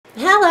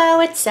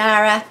it's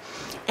Sarah,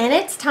 and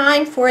it's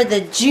time for the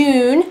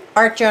June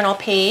art journal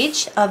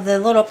page of the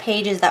little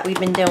pages that we've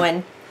been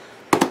doing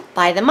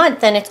by the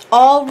month, and it's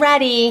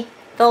already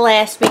the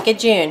last week of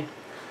June.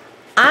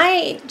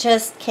 I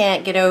just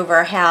can't get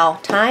over how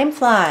time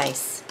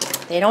flies.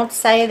 They don't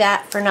say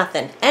that for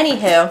nothing.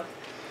 Anywho,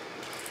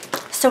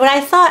 so what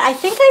I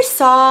think I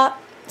saw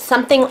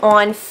something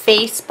on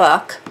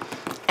Facebook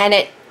and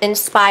it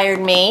inspired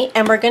me,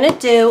 and we're gonna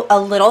do a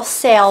little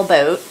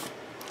sailboat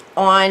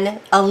on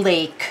a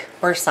lake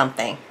or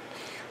something.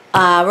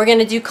 We're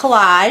gonna do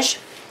collage,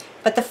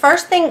 but the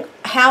first thing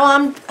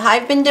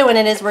I've been doing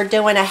it is we're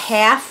doing a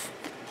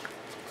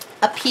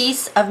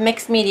piece of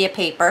mixed media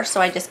paper, so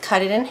I just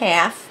cut it in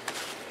half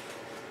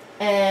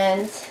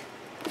and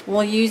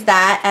we'll use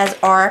that as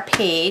our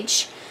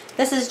page.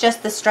 This is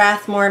just the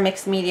Strathmore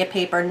mixed media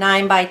paper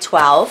 9 by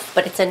 12,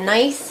 but it's a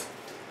nice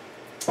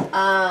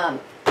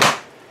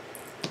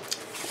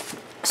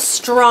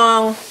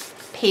strong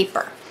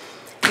paper.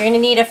 You're going to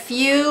need a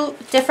few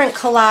different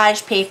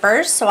collage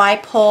papers, so I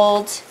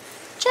pulled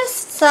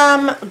just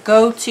some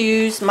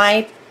go-tos,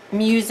 my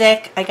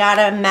music. I got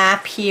a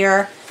map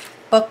here,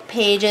 book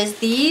pages.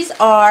 These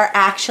are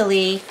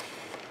actually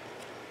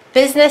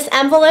business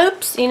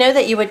envelopes, you know,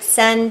 that you would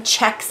send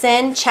checks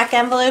in, check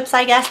envelopes,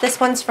 I guess. This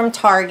one's from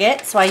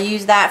Target, so I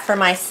use that for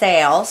my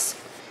sales.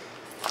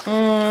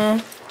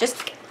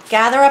 Just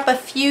gather up a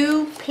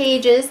few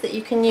pages that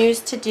you can use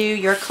to do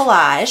your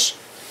collage.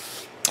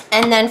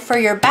 And then for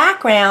your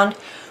background,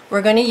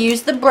 we're going to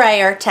use the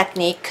Brayer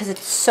technique because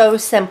it's so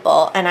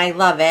simple and I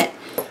love it.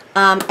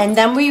 And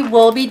then we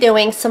will be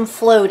doing some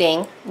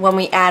floating when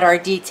we add our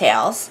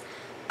details.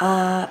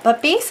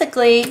 But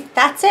basically,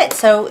 that's it.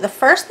 So the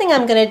first thing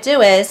I'm going to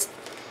do is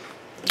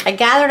I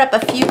gathered up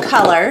a few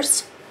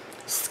colors,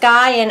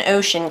 sky and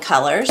ocean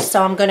colors.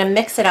 So I'm going to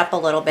mix it up a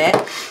little bit.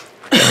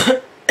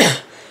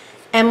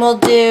 And we'll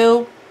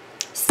do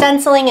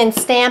stenciling and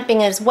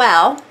stamping as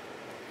well.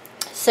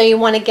 So you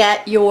want to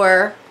get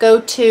your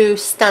go-to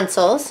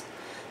stencils.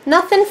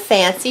 Nothing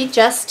fancy,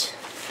 just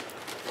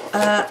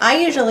I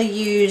usually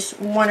use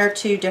one or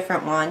two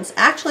different ones.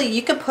 Actually,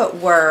 you could put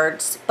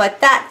words, but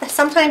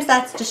sometimes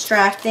that's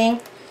distracting.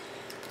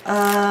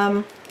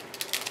 I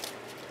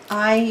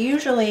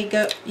usually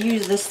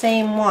use the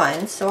same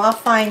one, so I'll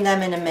find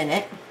them in a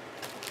minute.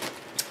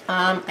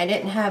 I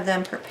didn't have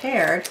them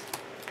prepared.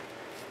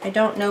 I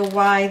don't know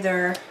why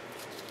they're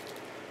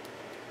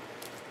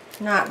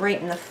not right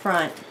in the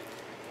front.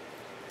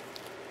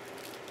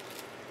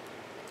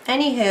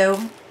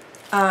 Anywho,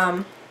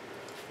 I'll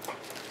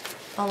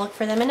look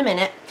for them in a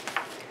minute.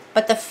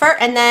 But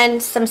and then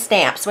some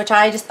stamps, which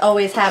I just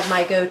always have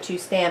my go-to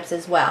stamps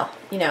as well.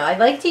 You know, I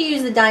like to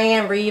use the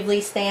Diane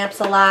Reevely stamps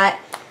a lot.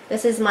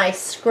 This is my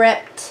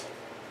script.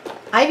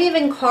 I've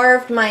even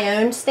carved my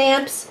own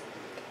stamps.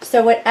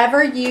 So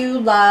whatever you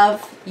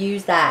love,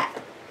 use that.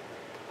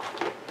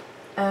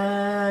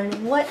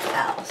 And what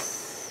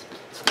else?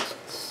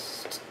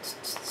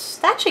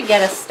 That should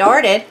get us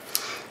started.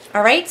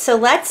 Alright, so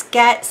let's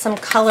get some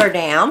color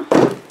down.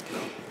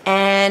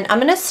 And I'm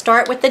going to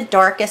start with the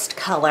darkest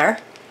color.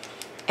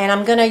 And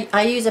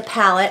I use a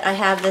palette. I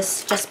have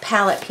this just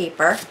palette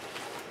paper.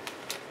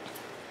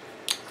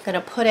 I'm going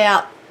to put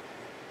out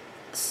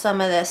some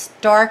of this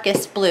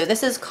darkest blue.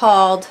 This is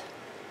called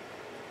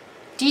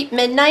Deep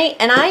Midnight,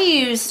 and I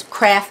use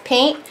craft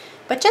paint,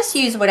 but just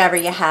use whatever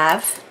you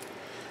have.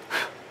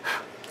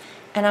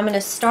 And I'm going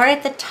to start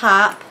at the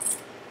top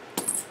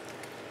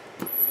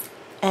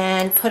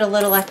and put a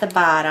little at the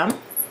bottom.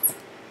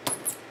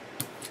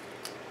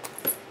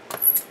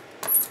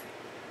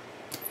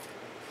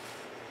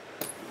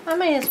 I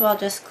might as well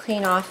just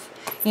clean off.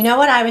 You know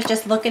what, I was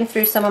just looking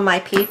through some of my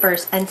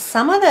papers, and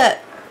some of the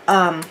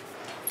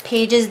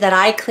pages that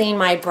I clean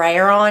my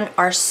brayer on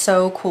are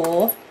so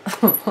cool.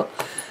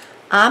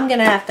 I'm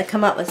gonna have to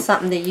come up with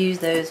something to use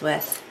those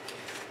with.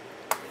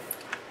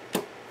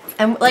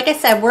 And like I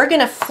said, we're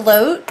gonna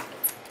float,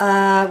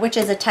 which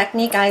is a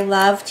technique I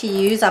love to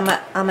use. I'm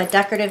a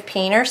decorative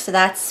painter, so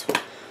that's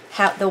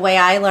the way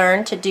I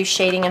learned to do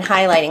shading and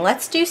highlighting.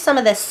 Let's do some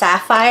of this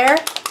sapphire,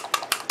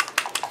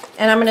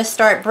 and I'm going to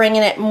start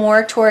bringing it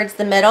more towards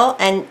the middle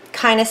and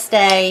kind of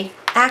stay.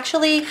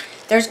 Actually,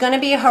 there's going to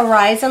be a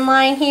horizon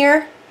line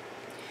here,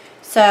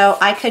 so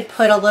I could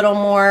put a little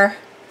more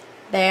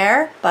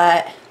there,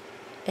 but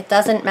it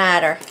doesn't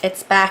matter.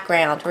 It's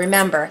background.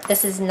 Remember,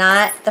 this is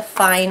not the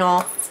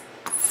final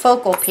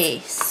focal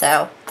piece,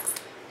 so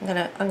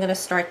I'm gonna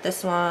start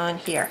this one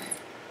here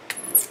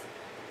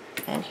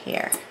and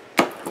here.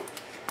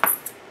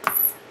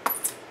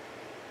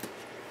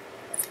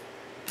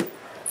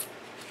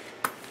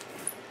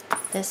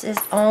 This is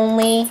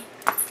only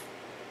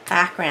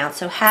background,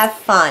 so have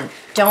fun.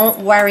 Don't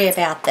worry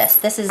about this.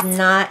 This is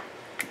not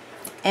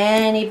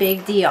any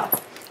big deal.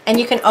 And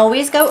you can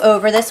always go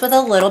over this with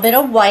a little bit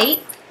of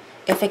white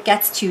if it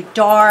gets too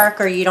dark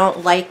or you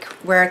don't like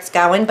where it's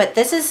going, but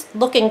this is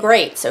looking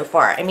great so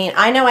far. I mean,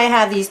 I know I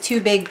have these two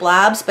big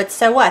blobs, but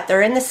so what?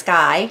 They're in the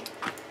sky.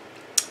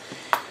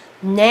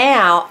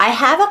 Now, I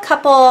have a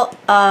couple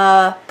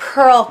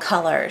pearl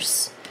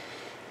colors.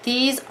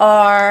 These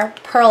are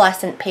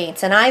pearlescent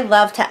paints, and I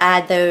love to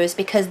add those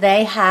because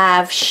they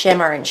have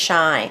shimmer and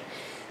shine.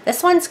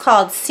 This one's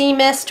called Sea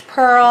Mist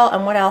Pearl,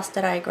 and what else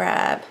did I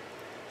grab?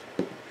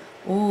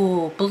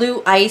 Ooh,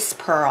 Blue Ice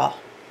Pearl.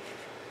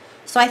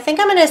 So I think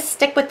I'm going to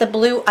stick with the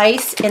blue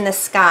ice in the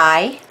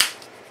sky,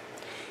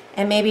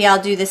 and maybe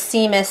I'll do the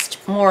Sea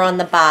Mist more on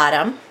the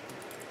bottom.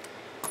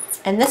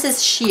 And this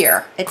is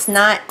sheer.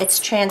 It's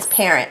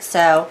transparent,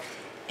 so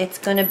it's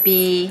going to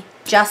be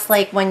just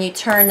like when you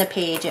turn the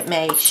page, it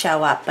may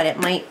show up, but it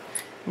might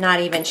not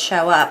even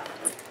show up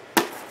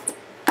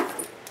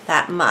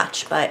that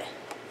much. But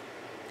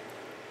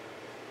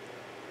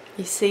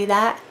you see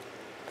that?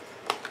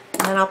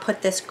 And then I'll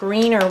put this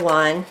greener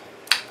one,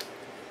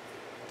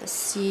 the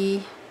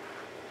Sea,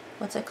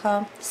 what's it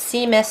called?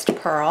 Sea Mist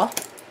Pearl,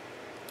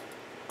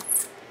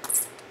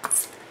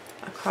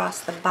 across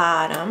the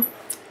bottom.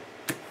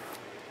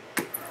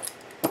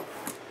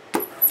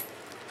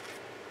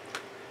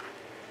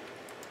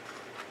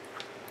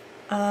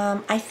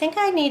 I think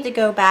I need to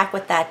go back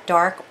with that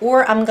dark,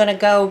 or I'm going to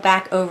go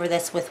back over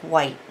this with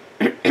white.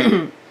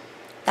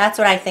 That's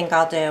what I think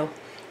I'll do.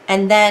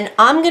 And then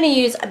I'm going to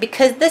use,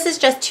 because this is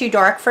just too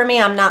dark for me,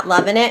 I'm not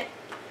loving it,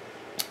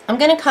 I'm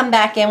going to come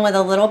back in with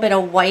a little bit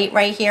of white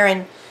right here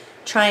and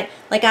try,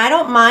 like, I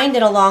don't mind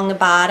it along the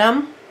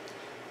bottom,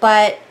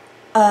 but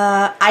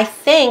I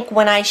think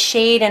when I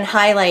shade and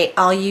highlight,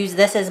 I'll use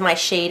this as my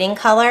shading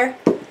color.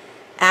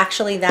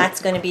 Actually,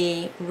 that's going to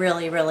be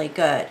really, really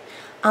good.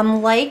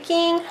 I'm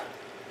liking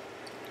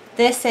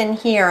this in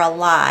here a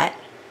lot.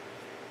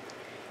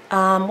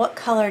 What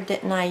color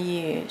didn't I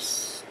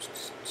use?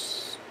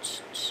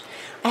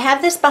 I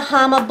have this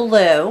Bahama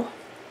Blue,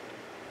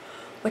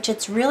 which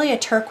it's really a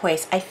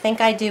turquoise. I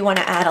think I do want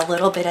to add a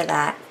little bit of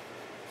that.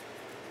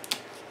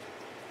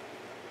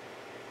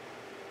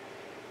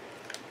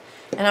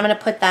 And I'm going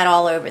to put that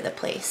all over the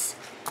place.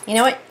 You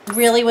know what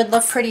really would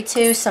look pretty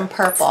too? Some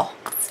purple.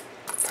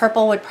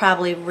 Purple would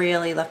probably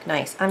really look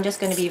nice. I'm just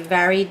going to be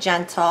very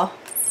gentle.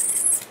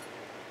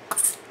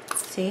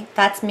 See,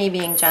 that's me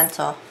being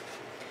gentle.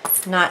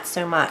 Not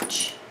so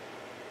much.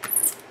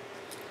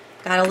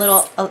 Got a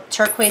little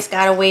turquoise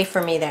got away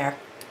from me there.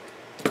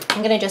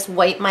 I'm going to just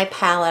wipe my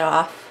palette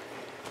off.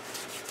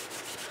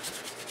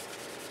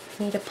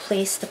 Need a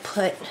place to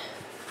put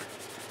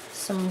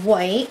some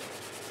white.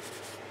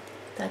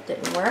 That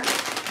didn't work.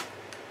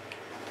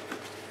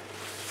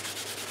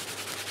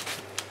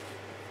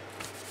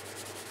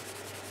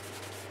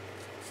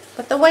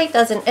 But the white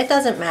it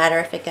doesn't matter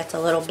if it gets a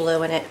little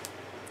blue in it.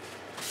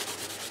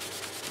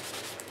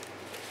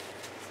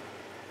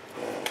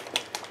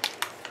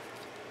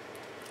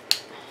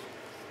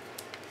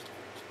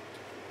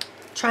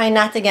 Trying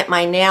not to get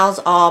my nails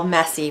all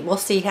messy. We'll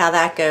see how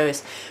that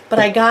goes. But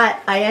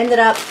I ended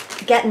up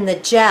getting the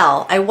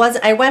gel. I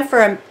went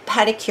for a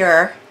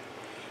pedicure,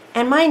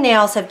 and my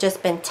nails have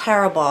just been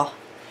terrible.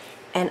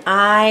 And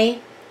I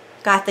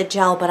got the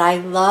gel, but I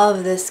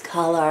love this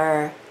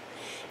color.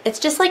 It's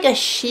just like a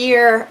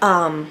sheer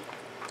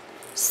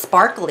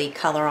sparkly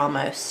color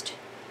almost.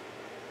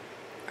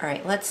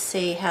 Alright, let's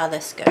see how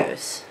this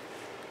goes.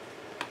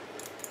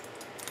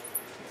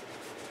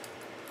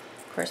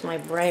 Of course, my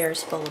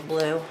brayer's full of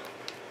blue.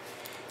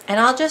 And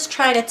I'll just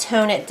try to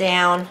tone it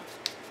down.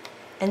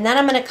 And then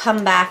I'm going to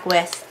come back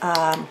with,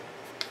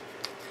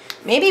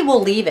 maybe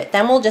we'll leave it.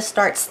 Then we'll just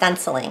start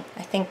stenciling.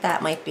 I think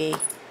that might be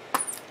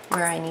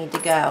where I need to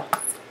go.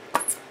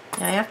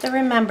 Now I have to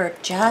remember,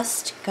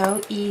 just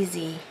go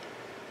easy.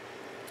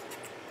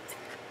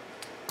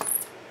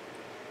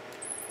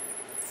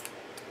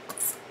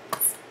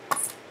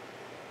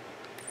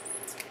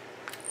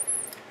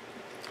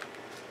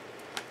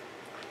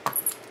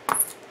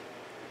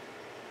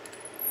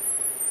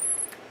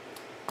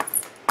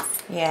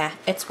 Yeah,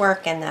 it's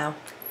working though.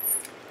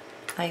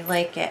 I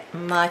like it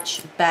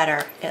much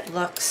better. It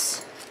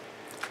looks,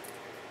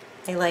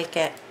 I like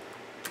it.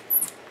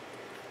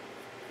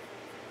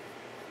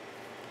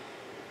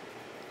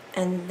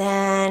 And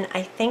then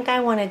I think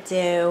I want to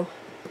do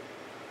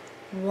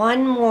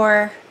one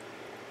more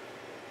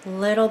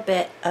little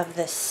bit of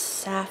the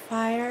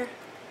sapphire,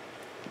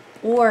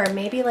 or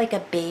maybe like a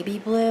baby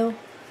blue.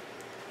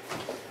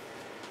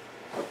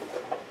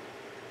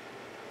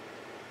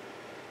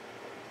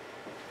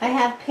 I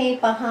have paint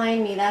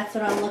behind me, that's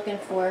what I'm looking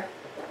for.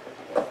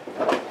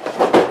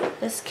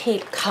 This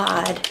Cape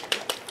Cod.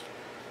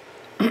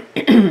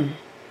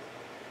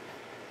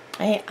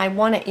 I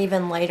want it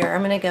even lighter.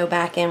 I'm going to go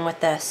back in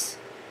with this.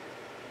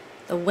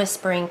 The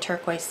Whispering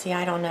Turquoise. See,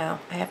 I don't know.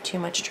 I have too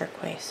much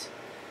turquoise.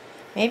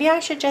 Maybe I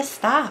should just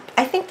stop.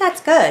 I think that's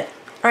good.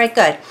 Alright,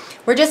 good.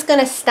 We're just going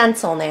to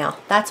stencil now.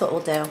 That's what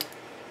we'll do. I'm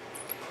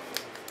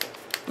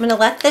going to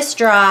let this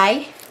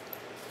dry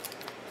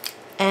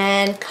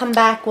and come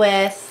back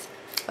with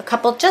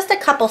just a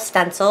couple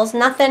stencils.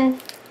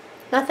 Nothing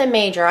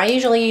major. I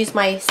usually use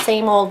my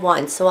same old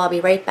ones, so I'll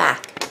be right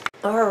back.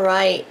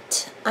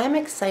 Alright, I'm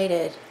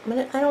excited. I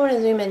don't want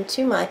to zoom in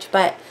too much,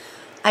 but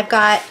I've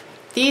got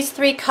these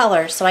three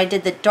colors. So I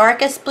did the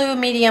darkest blue,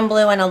 medium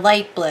blue, and a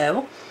light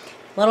blue.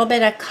 little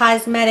bit of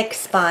cosmetic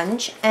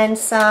sponge, and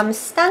some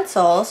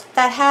stencils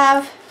that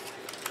have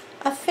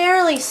a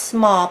fairly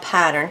small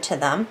pattern to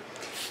them.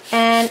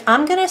 And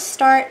I'm going to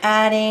start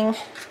adding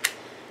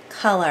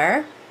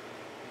color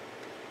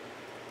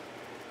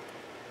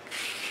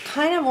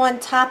kind of on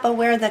top of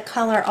where the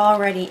color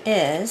already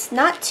is.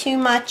 Not too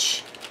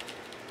much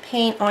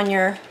paint on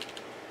your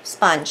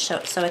sponge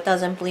so it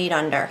doesn't bleed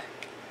under.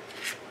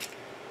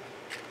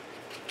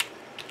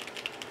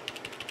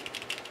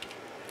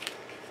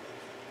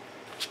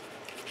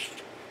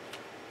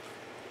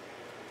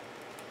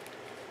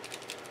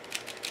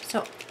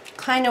 So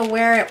kind of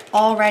where it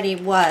already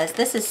was.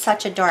 This is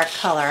such a dark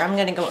color. I'm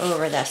going to go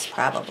over this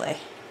probably.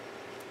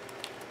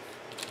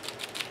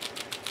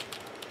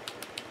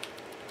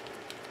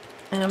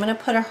 And I'm going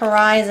to put a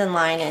horizon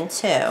line in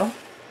too.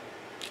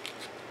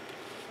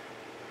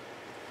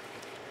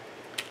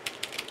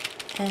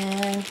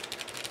 And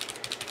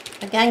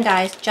again,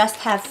 guys, just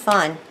have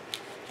fun.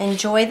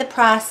 Enjoy the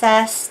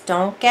process.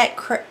 Don't get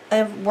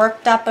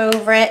worked up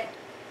over it.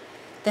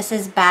 This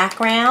is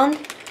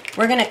background.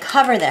 We're going to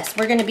cover this.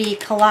 We're going to be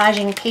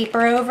collaging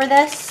paper over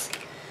this.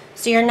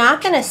 So you're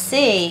not going to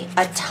see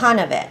a ton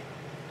of it.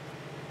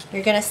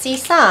 You're going to see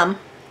some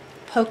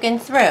poking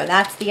through.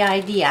 That's the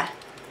idea.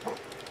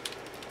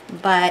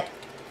 But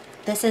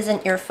this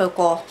isn't your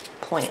focal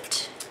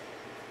point.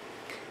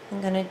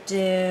 I'm going to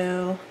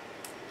do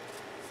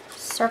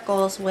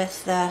circles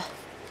with the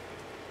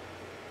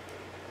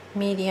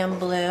medium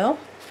blue.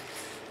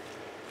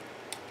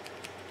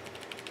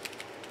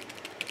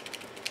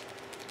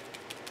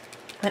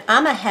 But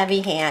I'm a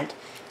heavy hand,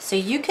 so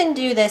you can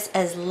do this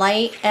as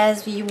light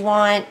as you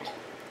want,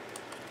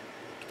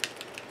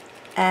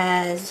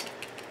 as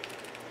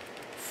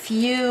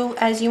few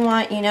as you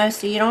want, you know,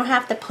 so you don't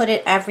have to put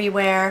it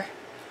everywhere.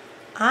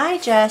 I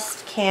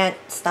just can't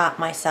stop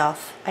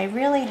myself. I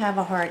really have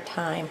a hard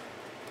time.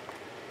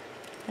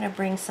 I'm going to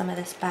bring some of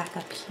this back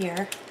up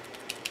here.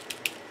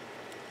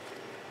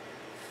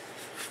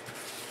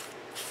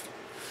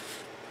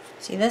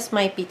 See, this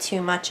might be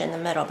too much in the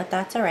middle, but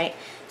that's all right.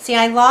 See,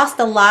 I lost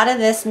a lot of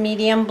this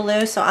medium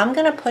blue, so I'm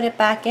going to put it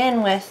back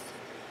in with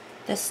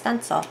this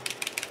stencil.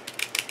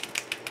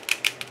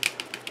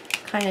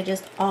 Kind of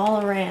just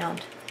all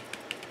around.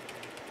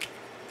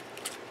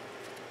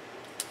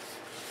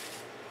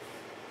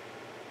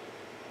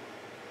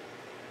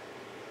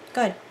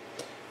 Good.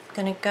 I'm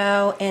going to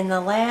go in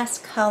the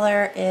last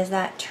color is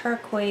that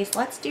turquoise.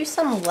 Let's do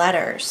some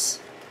letters.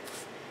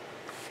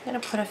 I'm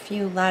going to put a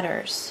few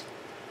letters.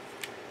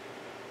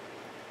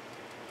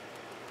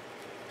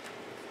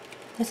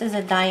 This is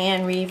a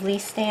Diane Reevely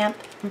stamp,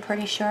 I'm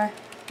pretty sure.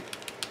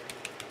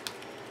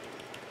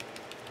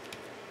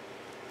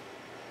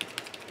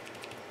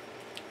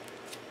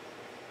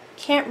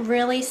 Can't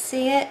really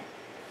see it.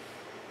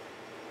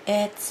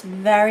 It's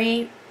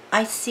very,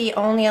 I see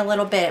only a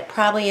little bit. It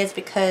probably is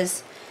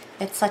because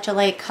it's such a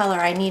light color.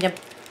 I need a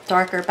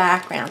darker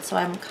background, so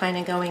I'm kind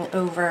of going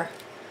over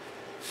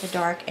the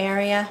dark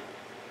area.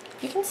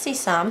 You can see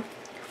some.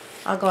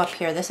 I'll go up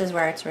here. This is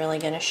where it's really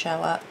going to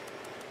show up.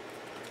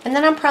 And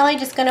then I'm probably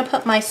just going to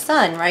put my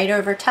sun right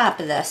over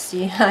top of this.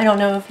 I don't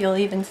know if you'll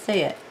even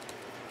see it.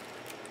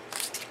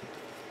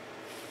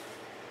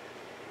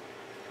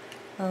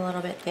 A little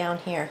bit down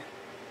here.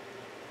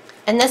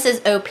 And this is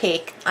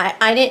opaque.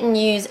 I didn't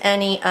use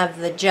any of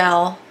the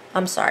gel.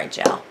 I'm sorry,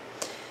 gel.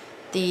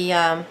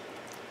 The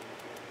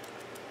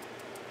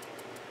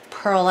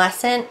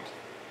pearlescent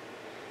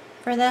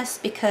for this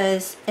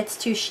because it's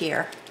too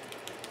sheer.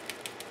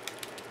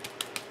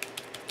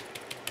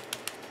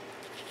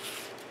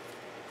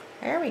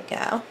 There we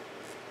go.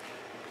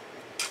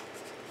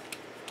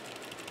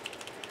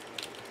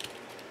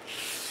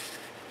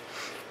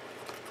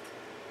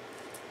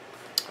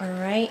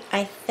 Alright,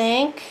 I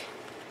think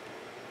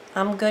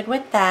I'm good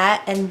with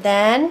that. And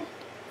then,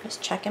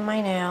 just checking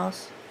my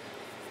nails,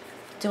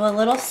 do a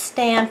little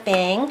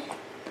stamping.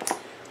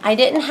 I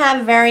didn't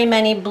have very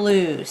many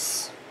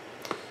blues,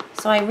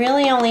 so I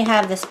really only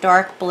have this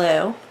dark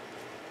blue.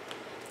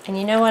 And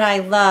you know what I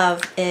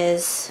love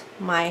is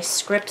my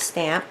script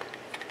stamp.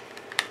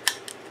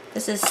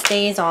 This is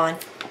Stays On.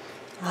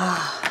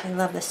 Ah, I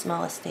love the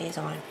smell of Stays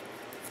On.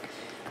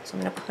 So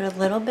I'm going to put a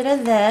little bit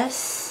of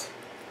this.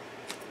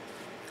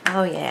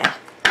 Oh yeah.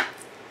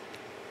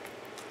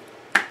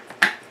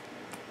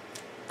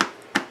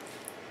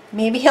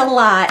 Maybe a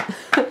lot.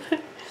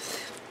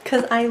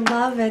 Because I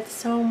love it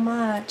so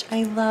much.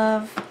 I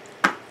love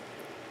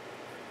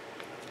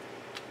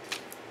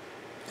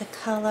the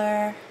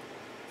color.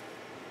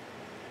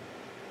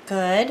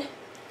 Good.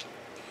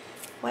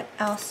 What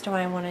else do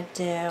I want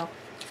to do?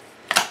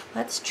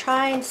 Let's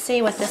try and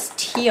see what this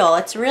teal,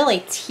 it's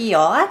really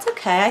teal. That's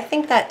okay. I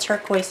think that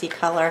turquoisey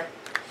color.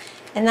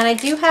 And then I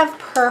do have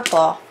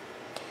purple.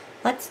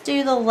 Let's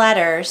do the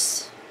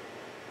letters.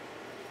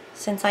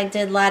 Since I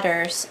did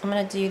letters, I'm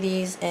going to do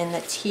these in the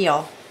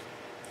teal.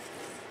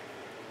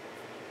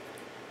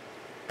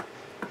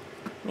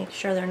 Make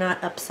sure they're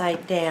not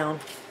upside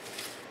down.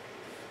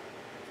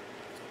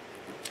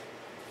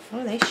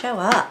 Oh, they show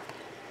up.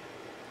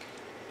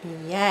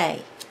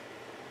 Yay.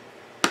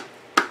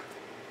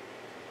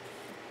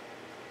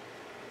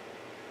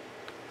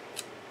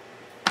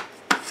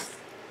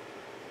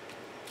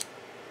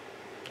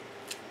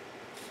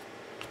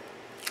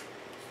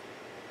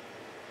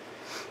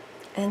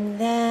 And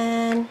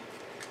then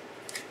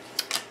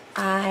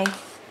I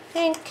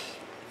think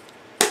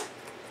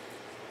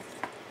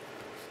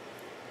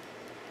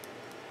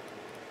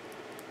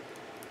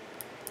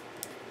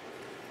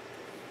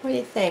what do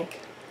you think?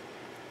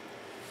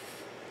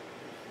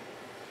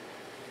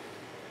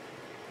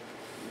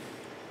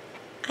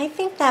 I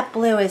think that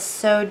blue is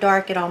so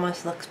dark it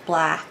almost looks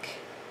black.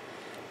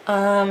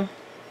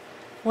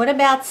 What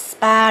about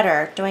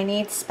spatter? Do I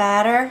need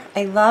spatter?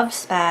 I love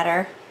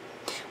spatter.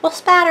 Well,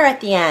 spatter at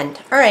the end.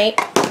 Alright,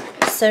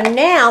 so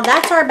now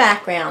that's our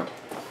background.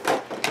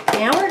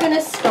 Now we're going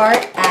to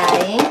start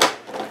adding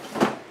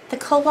the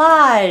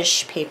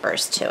collage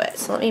papers to it.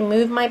 So let me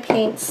move my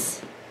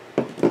paints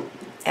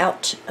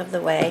out of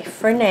the way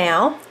for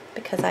now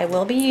because I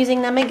will be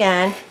using them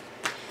again.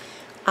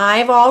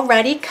 I've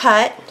already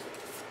cut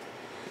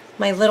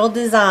my little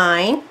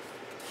design.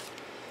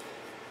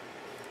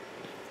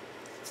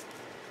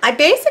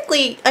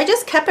 I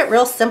just kept it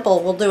real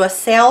simple. We'll do a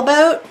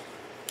sailboat.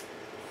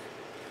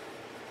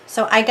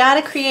 So I got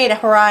to create a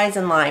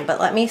horizon line, but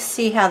let me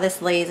see how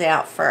this lays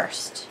out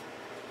first.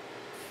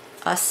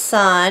 A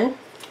sun.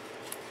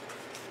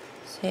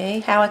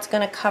 See how it's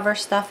going to cover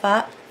stuff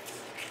up?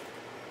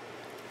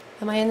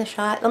 Am I in the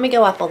shot? Let me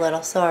go up a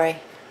little, sorry.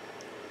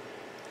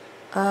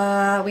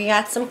 We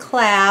got some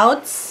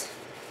clouds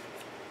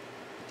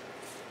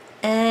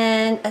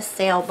and a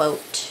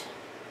sailboat.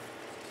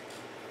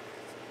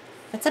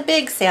 It's a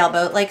big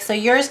sailboat, like, so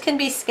yours can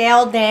be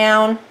scaled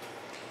down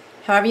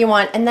however you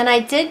want. And then I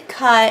did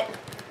cut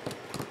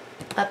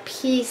a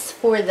piece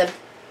for the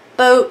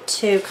boat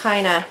to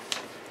kind of,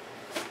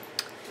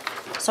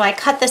 so I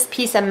cut this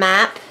piece of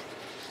map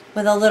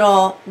with a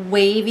little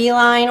wavy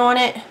line on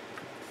it.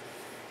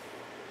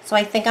 So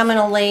I think I'm going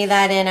to lay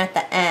that in at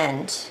the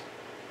end.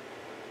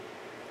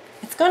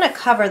 It's going to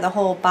cover the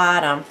whole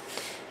bottom.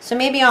 So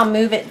maybe I'll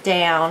move it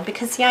down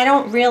because, see, I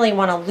don't really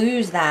want to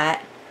lose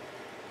that.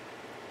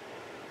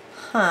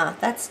 Huh,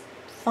 that's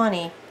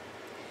funny.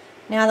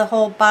 Now the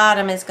whole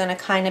bottom is going to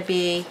kind of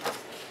be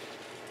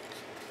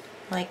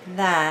like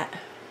that.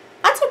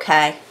 That's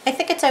okay. I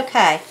think it's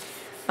okay.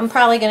 I'm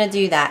probably going to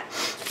do that.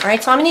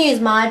 Alright, so I'm going to use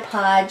Mod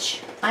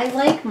Podge. I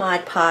like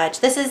Mod Podge.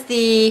 This is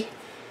the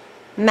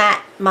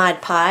matte Mod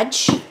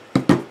Podge.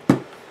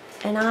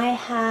 And I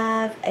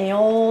have an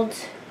old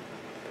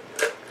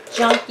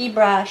junky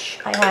brush.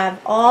 I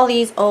have all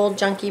these old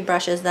junky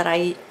brushes that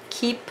I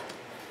keep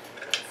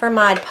for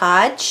Mod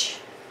Podge.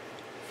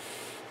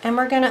 And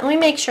we're gonna, let me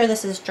make sure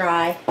this is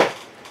dry.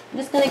 I'm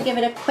just gonna give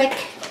it a quick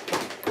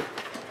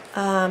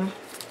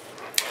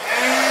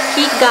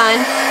heat gun.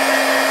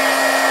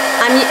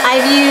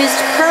 I've used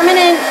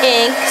permanent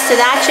ink, so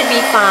that should be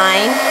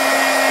fine.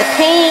 The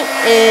paint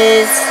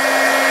is,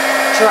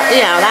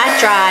 you know, that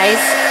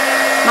dries.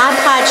 Mod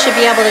Podge should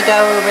be able to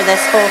go over this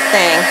whole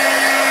thing.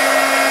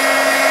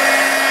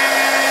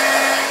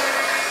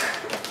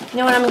 You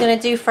know what I'm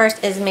gonna do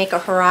first is make a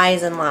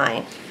horizon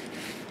line.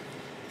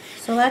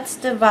 So let's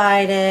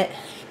divide it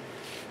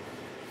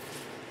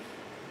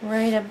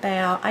right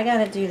about, I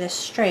gotta do this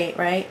straight,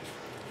 right?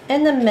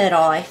 In the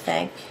middle, I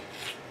think.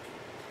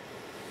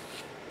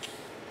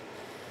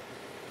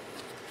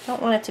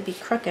 Don't want it to be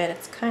crooked,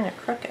 it's kind of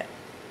crooked.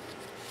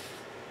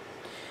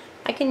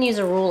 I can use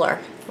a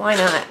ruler, why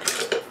not?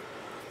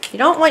 You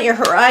don't want your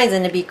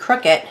horizon to be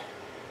crooked.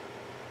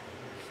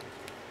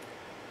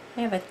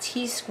 I have a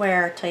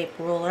T-square type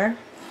ruler.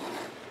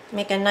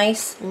 Make a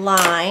nice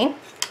line.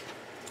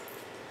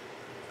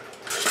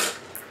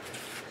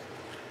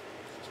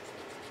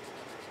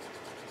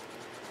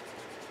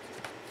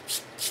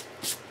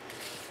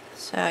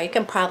 So you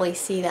can probably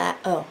see that.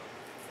 Oh,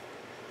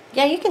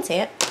 yeah, you can see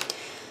it.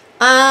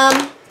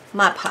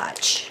 Mod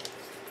Podge.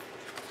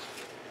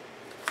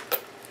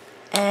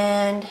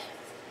 And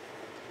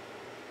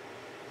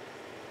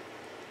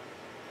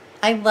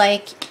I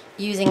like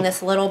using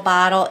this little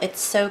bottle.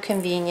 It's so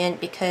convenient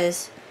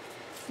because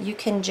you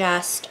can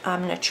just,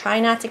 I'm going to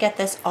try not to get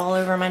this all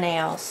over my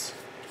nails.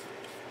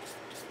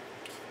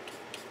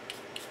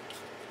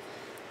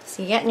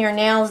 See, getting your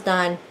nails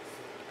done,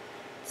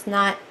 it's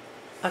not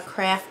a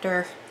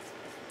crafter,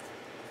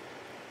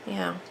 you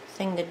know,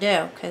 thing to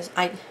do, because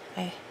I'm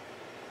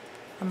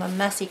a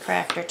messy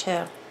crafter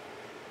too.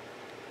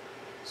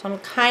 So I'm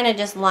kind of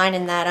just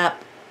lining that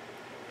up.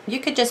 You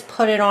could just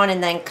put it on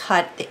and then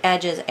cut the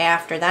edges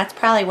after. That's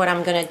probably what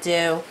I'm going to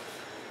do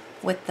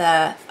with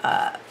the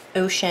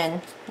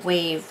ocean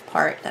wave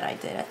part that I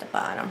did at the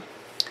bottom.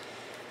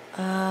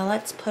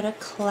 Let's put a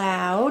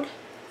cloud.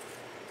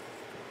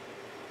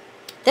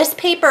 This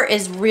paper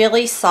is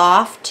really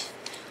soft.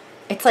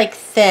 It's like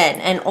thin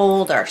and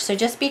older, so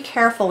just be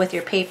careful with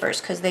your papers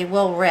because they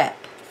will rip.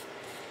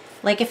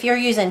 Like if you're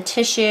using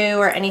tissue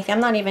or anything, I'm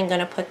not even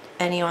going to put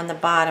any on the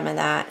bottom of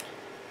that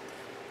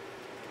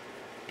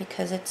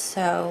because it's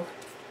so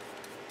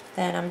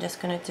thin. I'm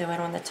just going to do it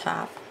on the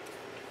top.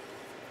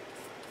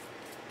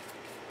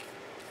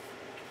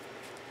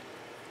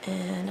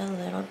 And a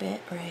little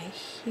bit right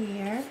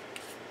here.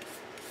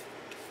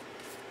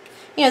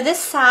 You know, this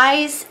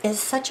size is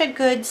such a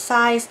good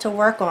size to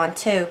work on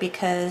too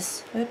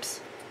because, oops,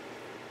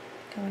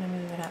 I'm going to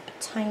move it up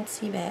a tiny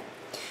bit.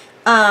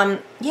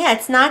 Yeah,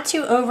 it's not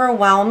too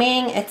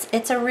overwhelming.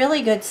 It's a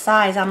really good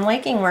size. I'm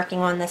liking working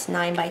on this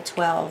 9 by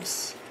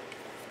 12s.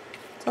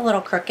 It's a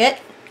little crooked.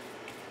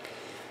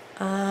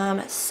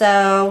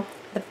 So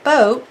the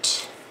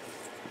boat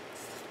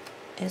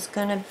is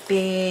going to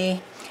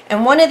be,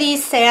 and one of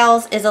these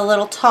sails is a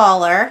little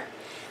taller.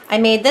 I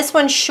made this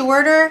one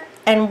shorter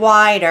and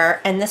wider,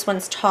 and this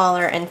one's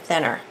taller and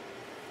thinner.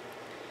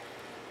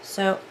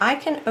 So I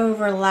can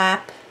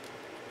overlap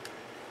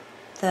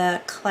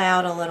the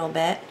cloud a little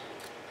bit.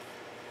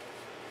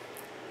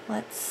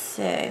 Let's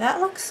see, that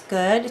looks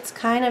good. It's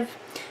kind of,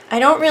 I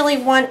don't really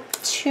want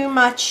too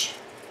much,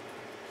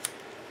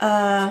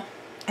 I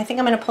think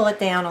I'm going to pull it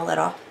down a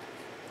little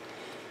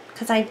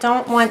because I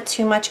don't want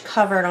too much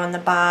covered on the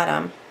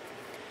bottom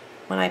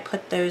when I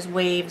put those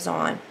waves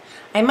on.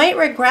 I might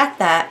regret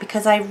that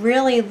because I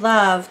really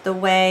love the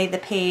way the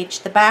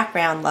page, the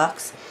background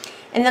looks.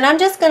 And then I'm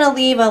just going to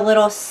leave a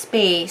little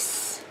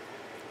space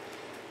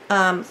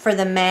for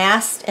the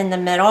mast in the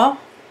middle.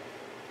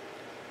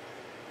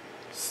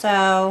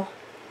 So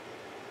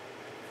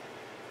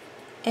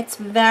it's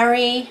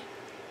very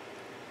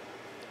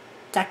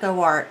deco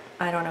art.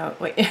 I don't know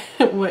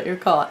what you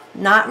call it.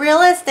 Not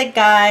realistic,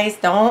 guys.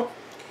 Don't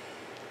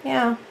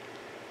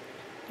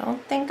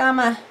think I'm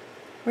a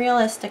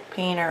realistic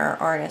painter or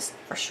artist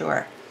for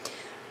sure.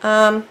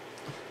 So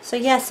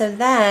yeah, so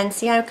then,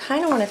 see, I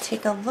kind of want to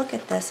take a look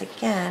at this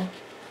again.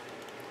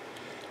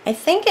 I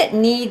think it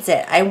needs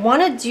it. I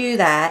want to do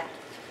that,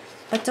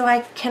 but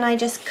can I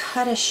just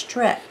cut a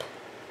strip?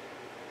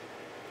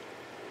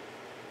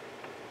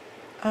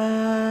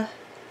 I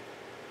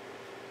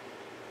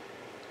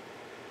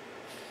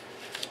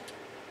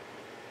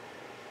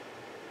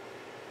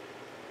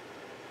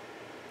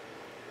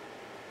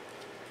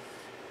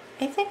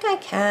think I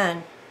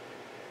can.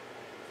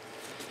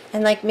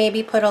 And like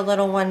maybe put a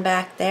little one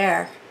back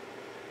there.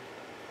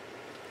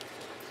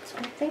 So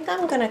I think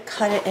I'm going to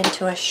cut it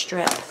into a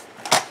strip.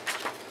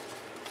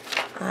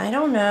 I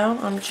don't know.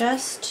 I'm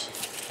just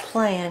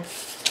playing.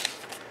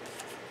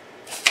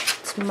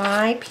 It's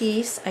my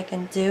piece. I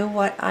can do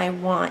what I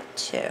want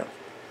to.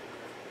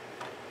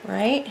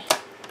 Right?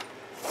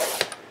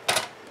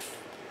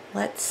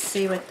 Let's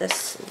see what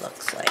this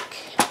looks like.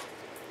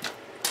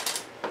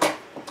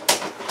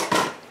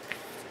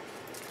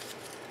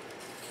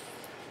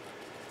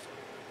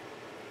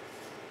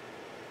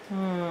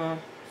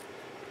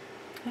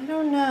 I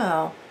don't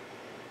know.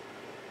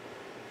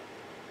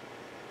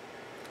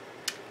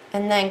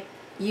 And then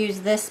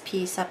use this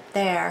piece up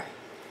there.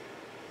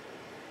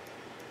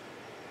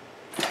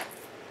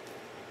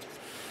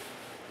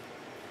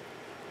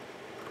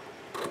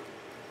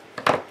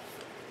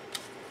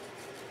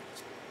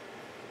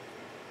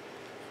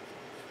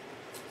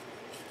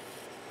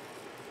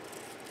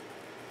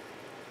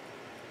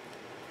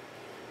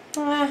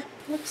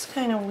 Looks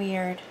kind of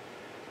weird.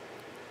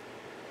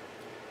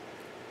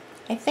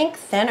 I think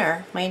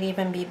thinner might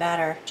even be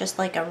better, just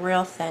like a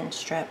real thin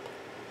strip.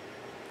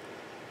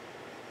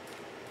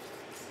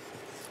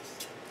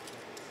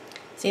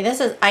 See,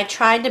 I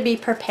tried to be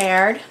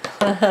prepared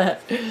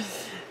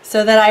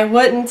so that I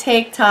wouldn't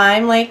take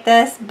time like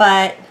this,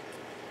 but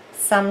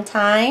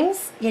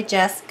sometimes you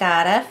just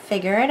gotta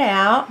figure it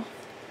out.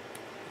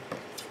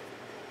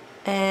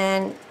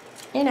 And,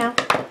 you know,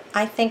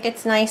 I think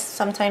it's nice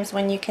sometimes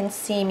when you can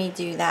see me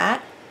do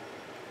that.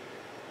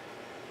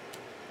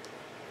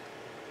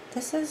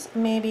 This is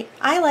maybe,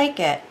 I like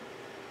it.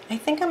 I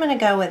think I'm going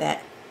to go with it.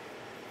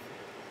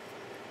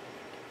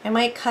 I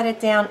might cut it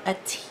down a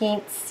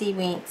teensy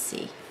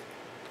weensy.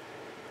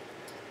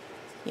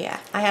 Yeah,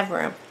 I have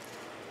room.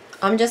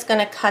 I'm just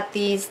going to cut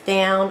these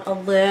down a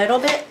little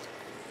bit,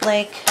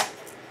 like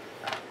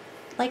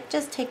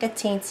just take a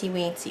teensy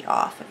weensy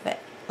off of it,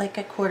 like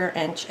a 1/4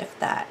 inch if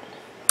that.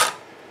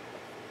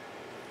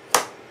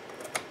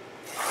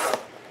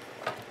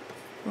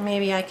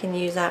 Maybe I can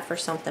use that for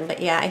something, but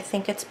yeah, I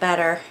think it's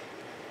better.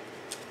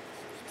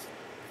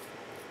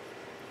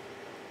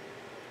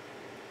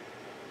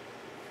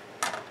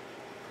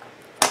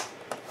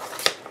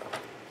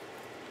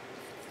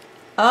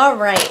 All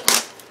right.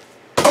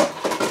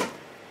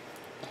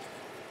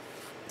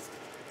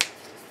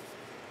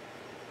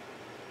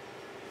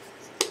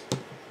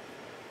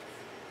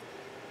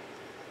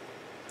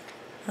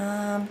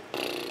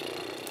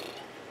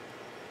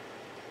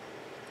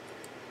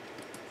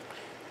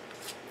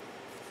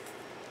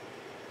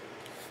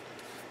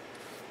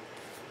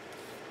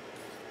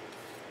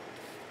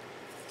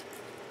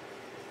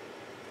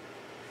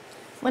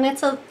 When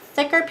it's a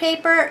thicker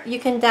paper, you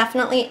can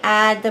definitely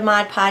add the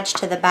Mod Podge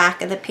to the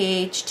back of the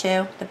page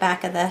too, the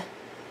back of the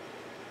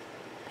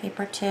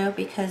paper too,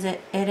 because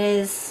it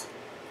is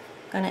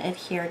going to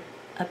adhere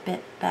a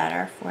bit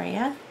better for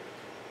you.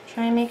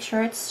 Try and make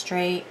sure it's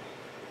straight.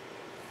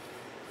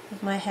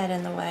 With my head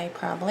in the way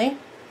probably.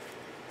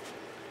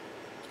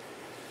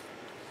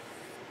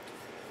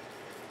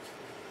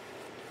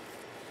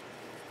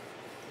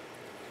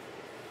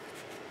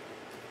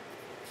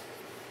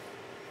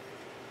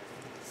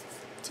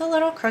 It's a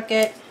little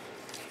crooked.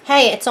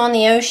 Hey, it's on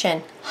the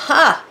ocean.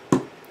 Ha!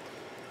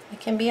 It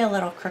can be a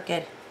little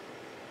crooked.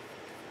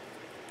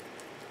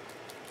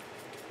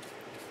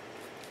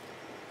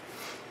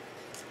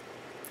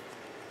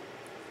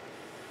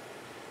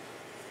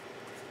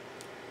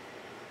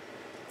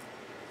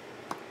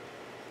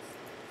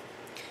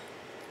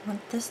 I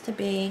want this to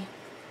be...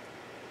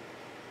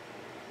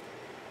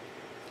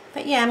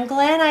 But yeah, I'm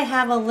glad I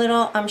have a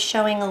little, I'm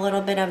showing a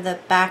little bit of the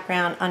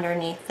background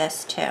underneath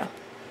this too.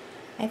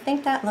 I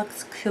think that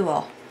looks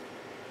cool.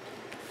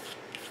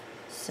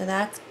 So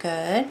that's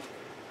good.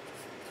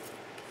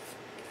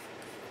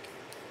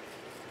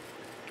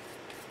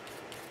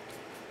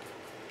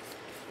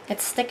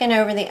 It's sticking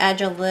over the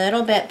edge a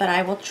little bit, but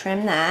I will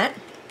trim that.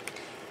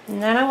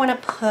 And then I want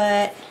to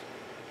put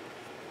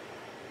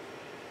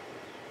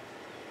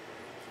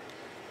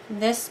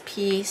this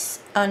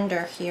piece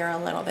under here a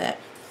little bit.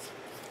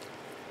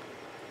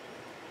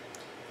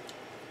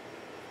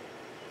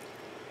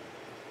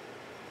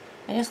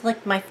 I just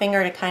licked my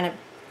finger to kind of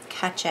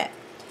catch it.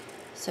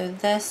 So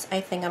this,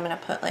 I think I'm going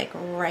to put like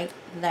right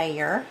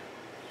there.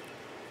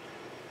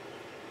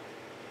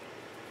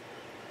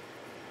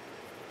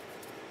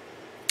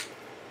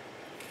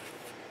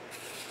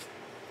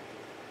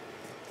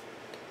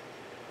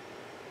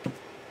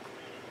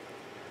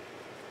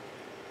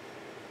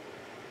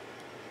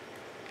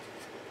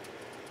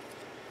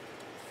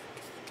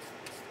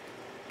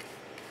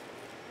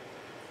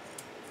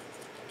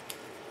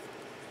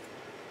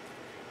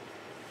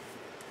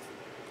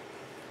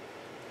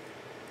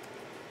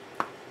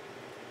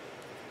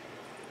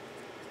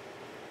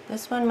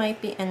 This one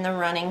might be in the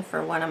running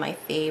for one of my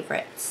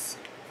favorites.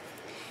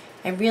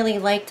 I really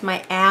liked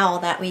my owl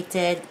that we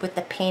did with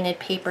the painted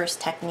papers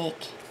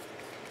technique.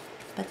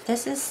 But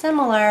this is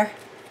similar.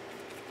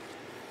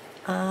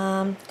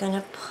 I'm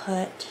gonna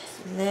put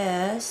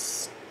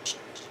this,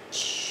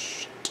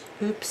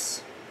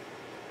 oops,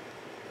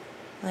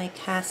 like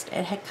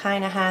it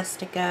kind of has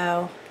to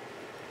go.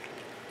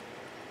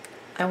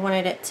 I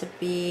wanted it to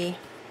be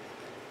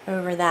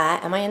over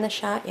that. Am I in the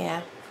shot?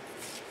 Yeah.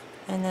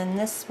 And then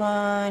this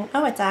one,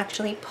 oh, it's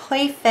actually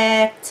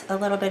perfect. A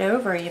little bit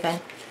over even.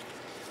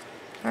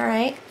 All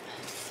right.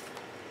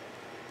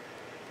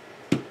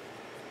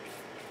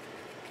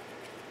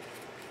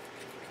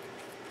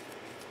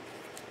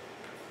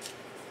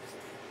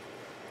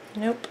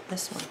 Nope,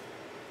 this one.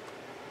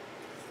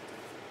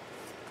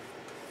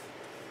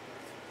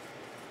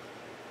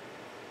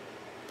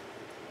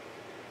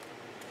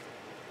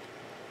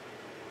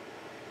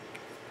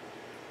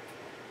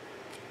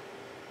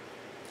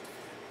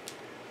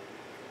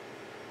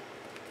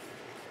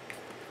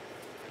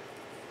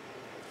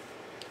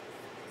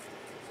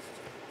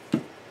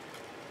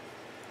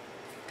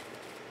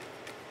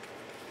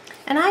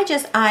 And I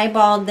just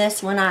eyeballed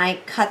this when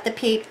I cut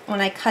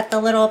the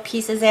little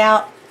pieces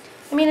out.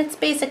 I mean, it's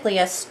basically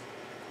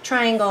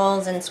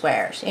triangles and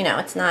squares. You know,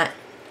 it's not.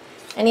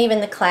 And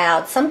even the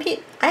clouds. I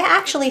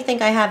actually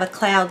think I have a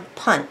cloud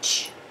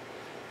punch,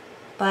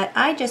 but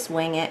I just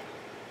wing it.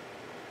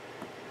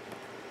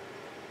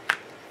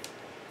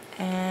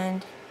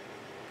 And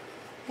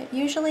it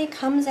usually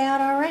comes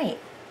out all right.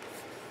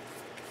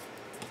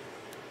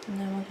 And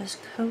then we'll just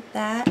coat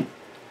that,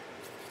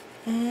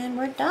 and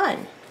we're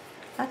done.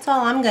 That's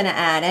all I'm going to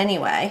add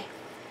anyway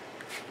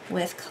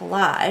with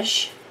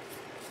collage.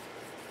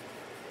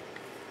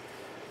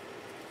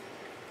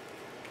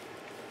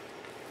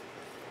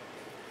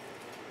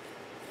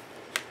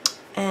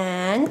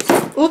 And,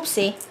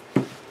 oopsie,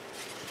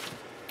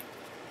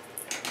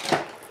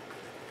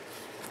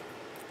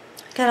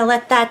 gotta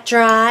let that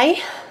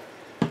dry.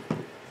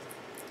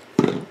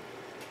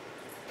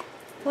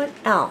 What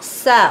else?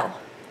 So,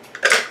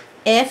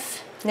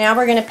 now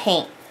we're going to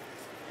paint.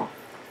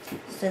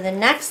 So the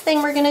next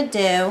thing we're going to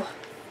do,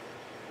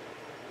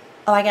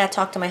 oh, I got to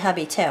talk to my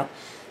hubby too.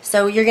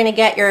 So you're going to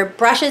get your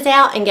brushes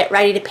out and get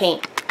ready to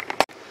paint.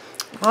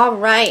 All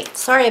right,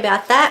 sorry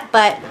about that,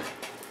 but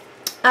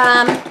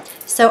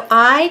so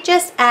I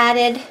just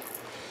added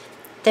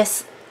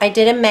this, I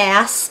did a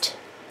mast.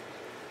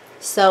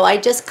 So I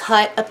just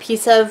cut a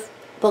piece of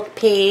book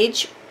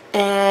page,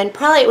 and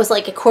probably it was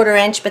like a 1/4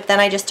 inch, but then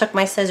I just took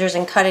my scissors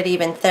and cut it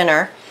even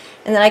thinner.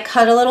 And then I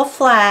cut a little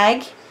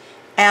flag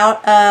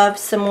out of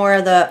some more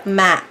of the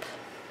map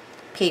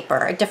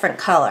paper, a different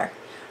color.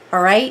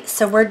 Alright,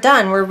 so we're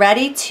done. We're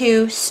ready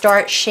to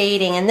start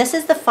shading, and this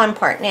is the fun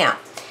part now.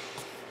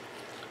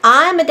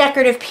 I'm a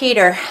decorative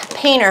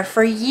painter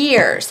for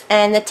years,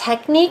 and the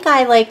technique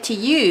I like to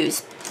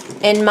use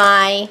in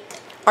my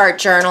art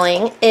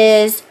journaling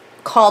is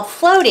called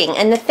floating.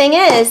 And the thing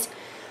is,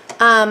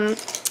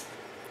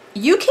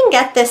 you can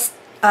get this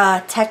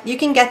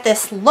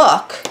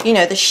look, you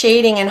know, the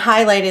shading and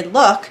highlighted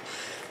look,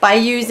 by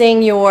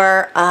using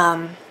your,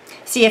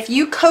 see, if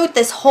you coat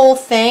this whole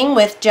thing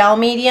with gel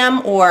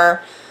medium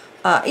or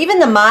even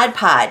the Mod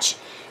Podge,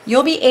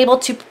 you'll be able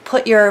to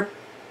put your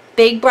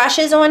big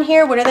brushes on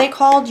here. What are they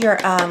called? Your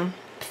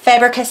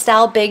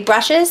Faber-Castell big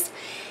brushes,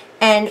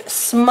 and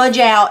smudge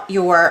out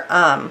your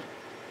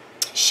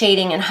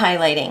shading and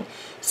highlighting.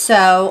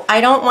 So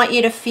I don't want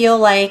you to feel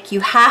like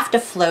you have to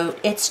float.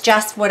 It's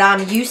just what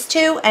I'm used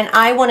to, and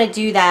I want to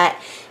do that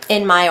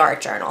in my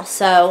art journal.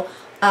 So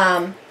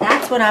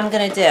that's what I'm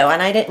going to do,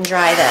 and I didn't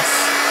dry this.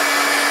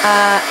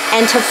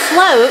 And to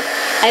float,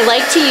 I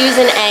like to use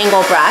an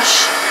angle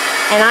brush.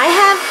 And I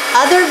have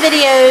other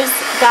videos,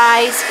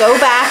 guys. Go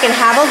back and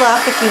have a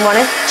look if you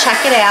want to check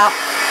it out.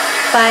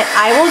 But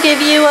I will give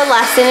you a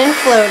lesson in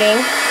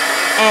floating,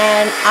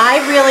 and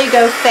I really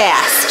go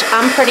fast.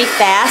 I'm pretty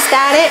fast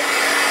at it,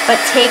 but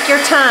take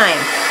your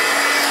time.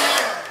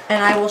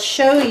 And I will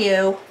show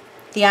you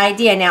the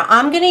idea. Now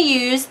I'm going to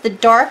use the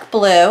dark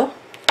blue.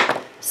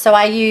 So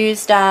I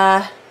used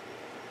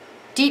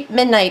Deep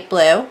Midnight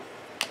Blue.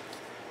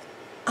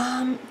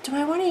 Do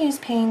I want to use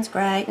Payne's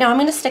Gray? No, I'm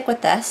going to stick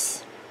with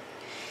this.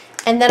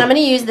 And then I'm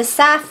going to use the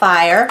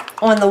Sapphire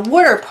on the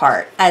water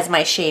part as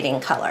my shading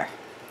color.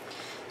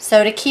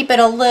 So to keep it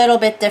a little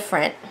bit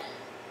different.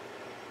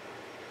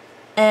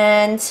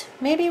 And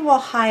maybe we'll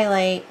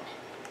highlight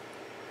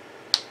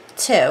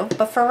too.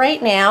 But for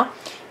right now,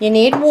 you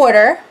need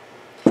water.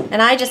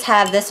 And I just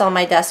have this on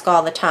my desk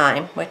all the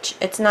time, which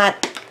it's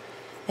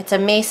a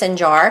mason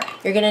jar.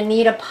 You're going to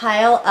need a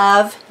pile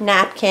of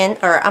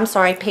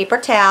paper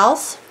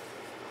towels.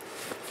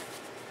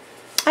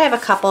 I have a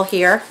couple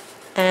here.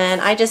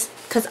 And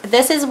because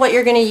this is what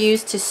you're going to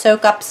use to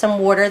soak up some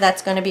water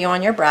that's going to be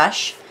on your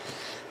brush.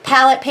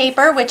 Palette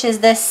paper, which is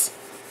this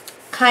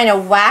kind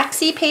of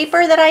waxy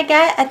paper that I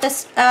get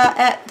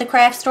at the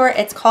craft store.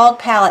 It's called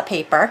palette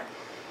paper.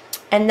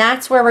 And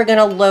that's where we're going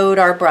to load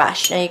our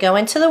brush. Now you go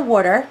into the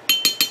water,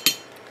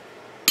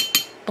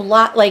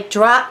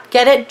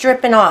 get it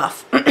dripping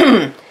off,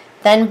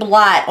 then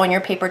blot on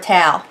your paper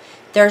towel.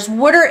 There's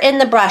water in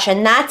the brush,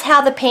 and that's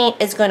how the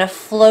paint is going to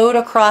float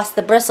across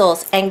the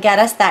bristles and get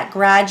us that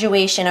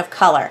graduation of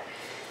color.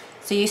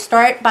 So you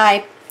start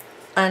by,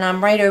 and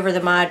I'm right over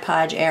the Mod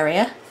Podge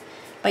area,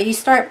 but you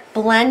start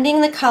blending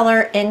the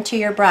color into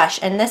your brush,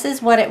 and this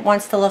is what it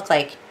wants to look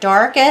like.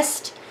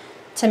 Darkest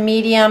to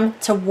medium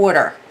to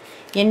water.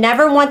 You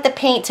never want the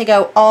paint to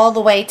go all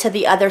the way to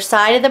the other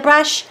side of the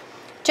brush,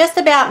 just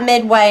about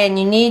midway, and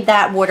you need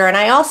that water. And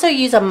I also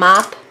use a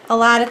mop a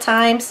lot of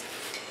times.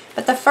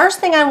 But the first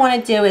thing I want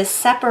to do is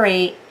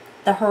separate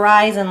the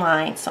horizon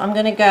line. So I'm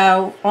going to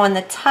go on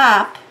the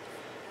top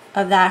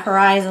of that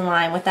horizon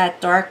line with that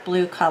dark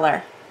blue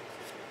color.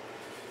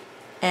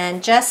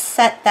 And just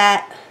set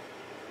that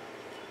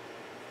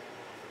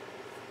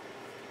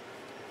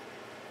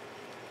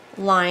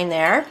line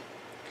there.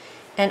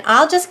 And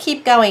I'll just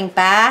keep going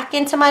back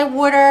into my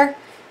water,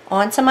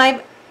 onto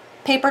my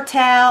paper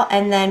towel,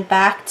 and then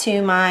back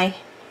to my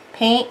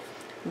paint.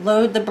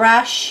 Load the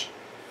brush.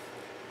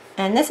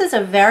 And this is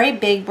a very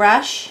big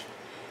brush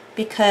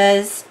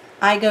because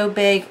I go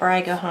big or I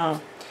go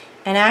home.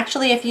 And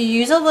actually, if you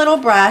use a little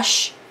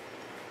brush,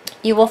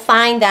 you will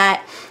find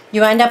that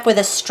you end up with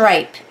a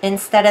stripe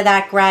instead of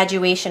that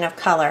graduation of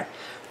color.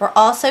 We're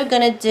also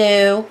going to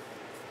do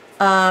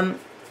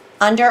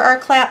under our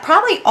cloud,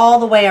 probably all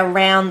the way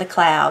around the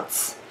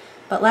clouds.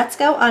 But let's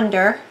go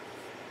under.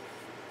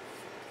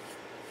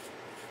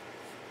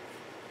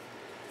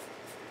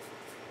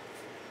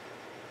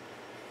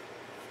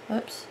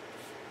 Oops.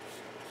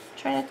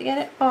 Try not to get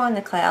it on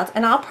the clouds.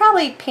 And I'll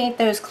probably paint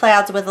those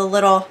clouds with a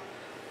little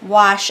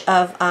wash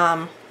of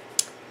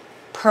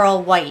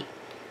pearl white.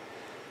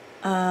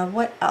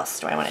 What else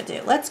do I want to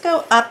do? Let's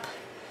go up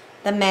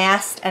the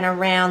mast and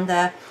around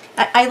the...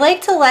 I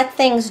like to let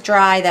things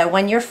dry though.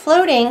 When you're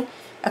floating,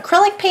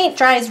 acrylic paint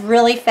dries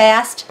really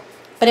fast,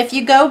 but if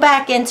you go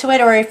back into it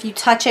or if you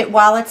touch it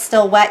while it's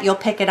still wet, you'll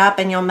pick it up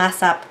and you'll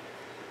mess up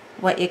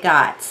what you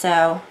got.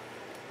 So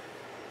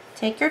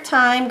take your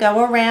time,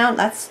 go around.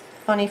 That's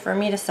funny for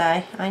me to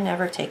say. I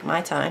never take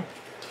my time.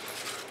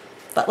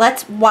 But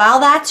while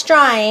that's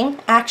drying,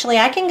 actually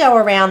I can go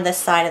around this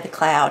side of the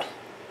cloud.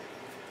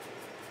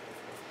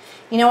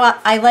 You know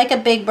what? I like a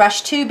big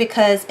brush too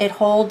because it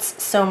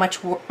holds so much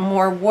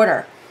more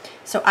water.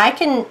 So I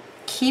can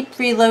keep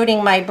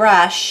reloading my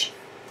brush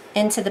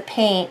into the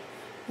paint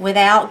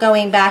without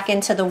going back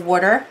into the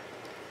water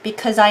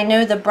because I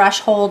know the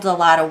brush holds a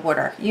lot of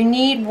water. You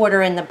need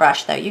water in the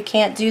brush though. You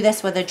can't do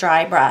this with a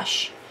dry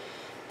brush.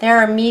 There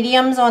are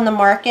mediums on the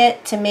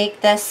market to make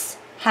this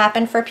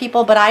happen for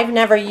people, but I've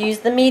never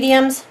used the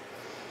mediums.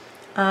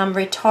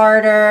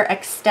 Retarder,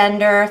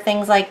 extender,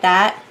 things like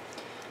that.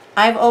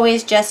 I've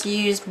always just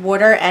used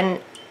water, and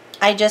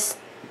I just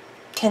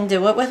can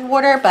do it with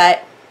water,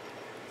 but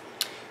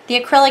the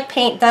acrylic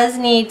paint does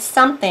need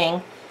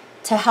something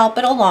to help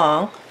it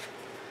along,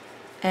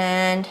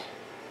 and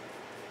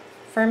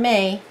for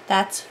me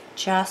that's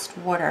just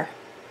water.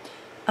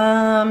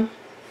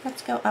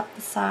 Let's go up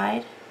the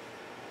side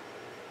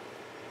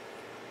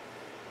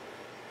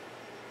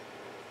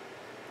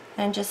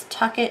and just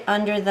tuck it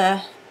under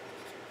the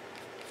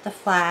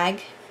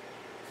flag.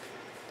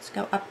 Let's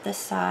go up this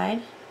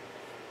side.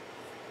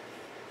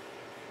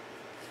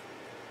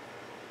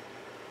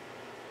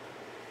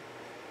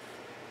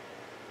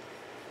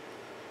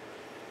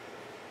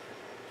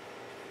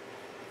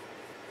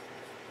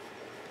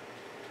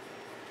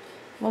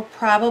 We'll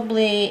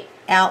probably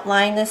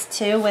outline this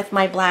too with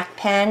my black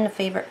pen,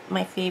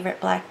 my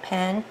favorite black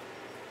pen.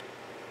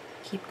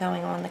 Keep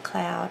going on the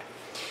cloud.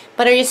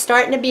 But are you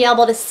starting to be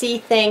able to see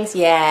things?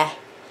 Yeah.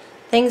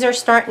 Things are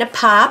starting to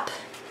pop.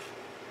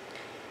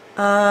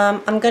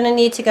 I'm going to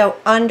need to go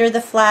under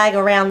the flag,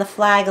 around the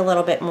flag a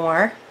little bit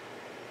more.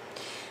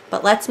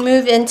 But let's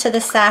move into the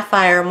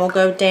sapphire and we'll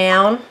go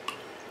down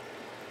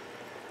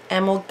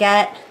and we'll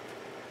get,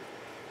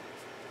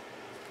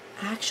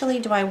 actually,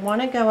 do I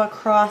want to go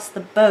across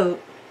the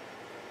boat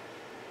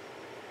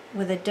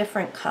with a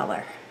different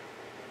color?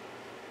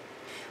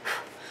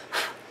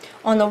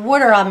 On the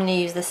water, I'm going to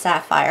use the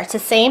sapphire. It's the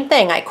same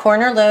thing. I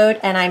corner load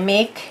and I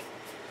make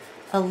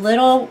a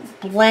little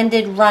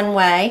blended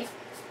runway,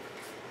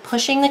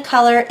 pushing the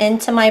color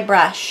into my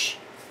brush.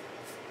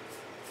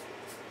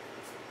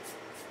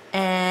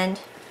 And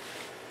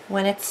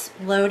when it's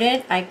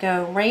loaded, I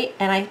go right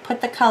and I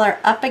put the color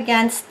up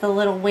against the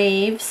little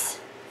waves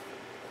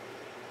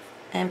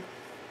and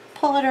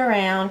pull it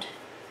around.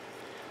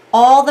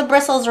 All the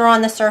bristles are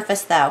on the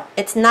surface though.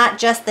 It's not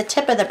just the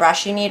tip of the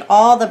brush. You need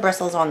all the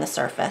bristles on the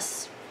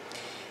surface.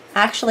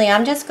 Actually,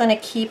 I'm just going to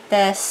keep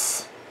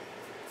this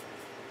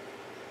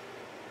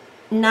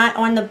not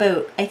on the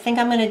boat. I think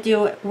I'm going to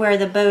do it where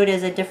the boat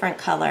is a different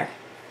color.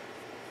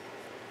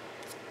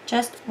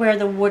 Just where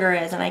the water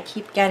is, and I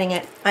keep getting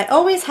it. I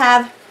always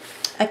have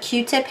a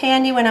Q-tip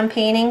handy when I'm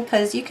painting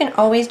because you can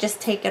always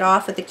just take it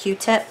off with a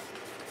Q-tip.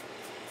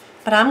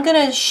 But I'm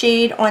going to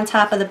shade on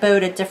top of the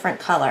boat a different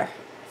color.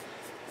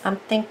 I'm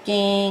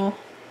thinking,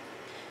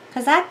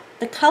 because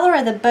the color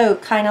of the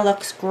boat kind of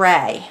looks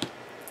gray,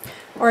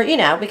 or you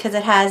know, because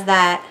it has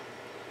that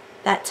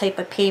type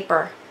of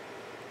paper.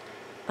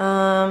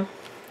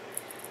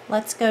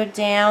 Let's go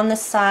down the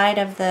side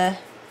of the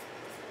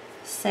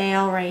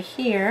sail right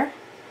here.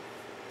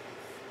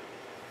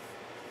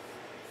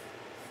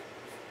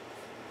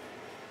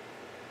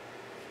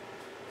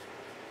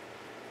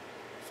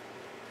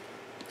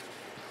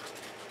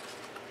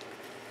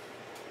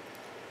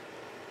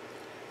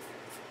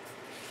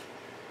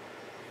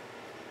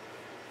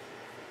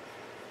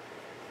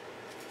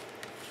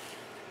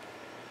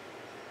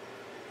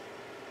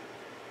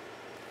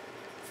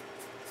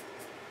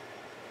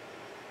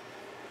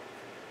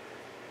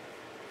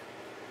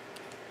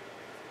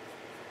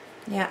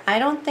 Yeah, I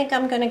don't think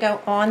I'm going to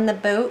go on the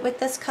boat with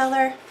this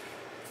color.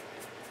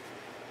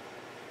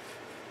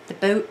 The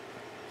boat.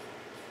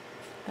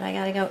 But I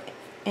got to go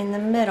in the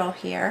middle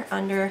here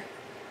under.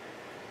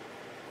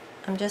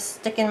 I'm just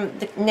sticking.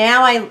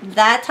 Now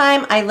that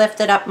time I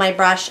lifted up my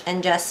brush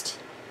and just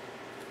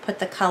put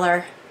the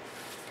color.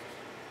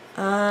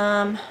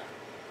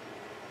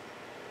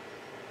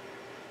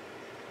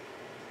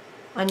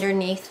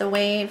 Underneath the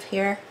wave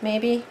here,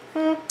 maybe.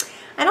 I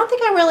don't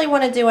think I really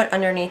want to do it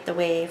underneath the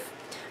wave.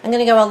 I'm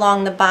going to go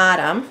along the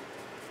bottom.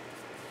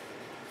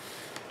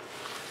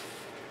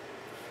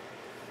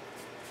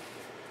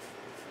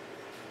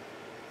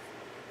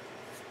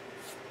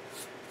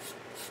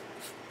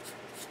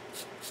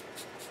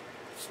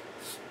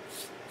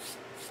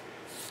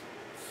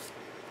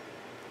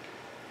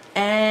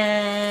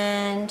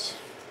 And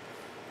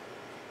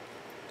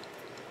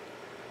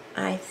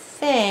I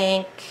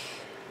think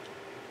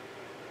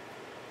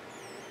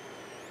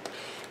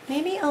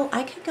maybe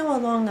I could go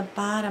along the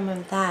bottom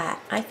of that.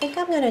 I think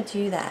I'm going to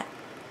do that.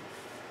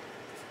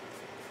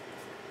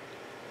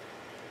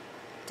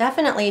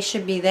 Definitely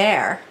should be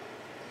there.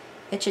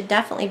 It should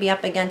definitely be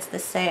up against the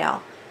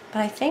sail. But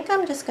I think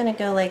I'm just going to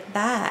go like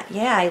that.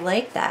 Yeah, I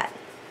like that.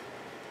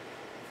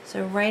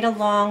 So right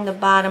along the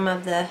bottom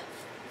of the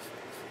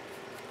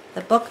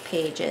book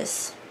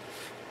pages.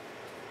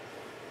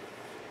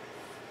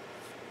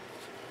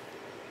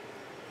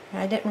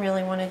 I didn't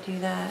really want to do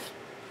that.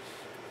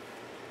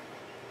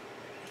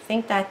 I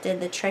think that did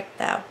the trick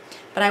though.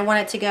 But I want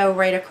it to go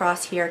right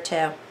across here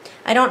too.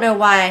 I don't know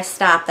why I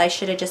stopped. I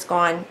should have just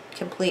gone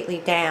completely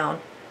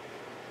down.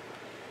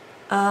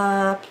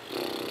 I'm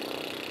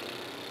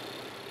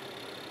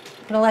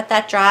going to let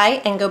that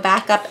dry and go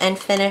back up and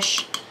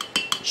finish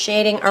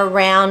shading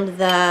around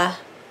the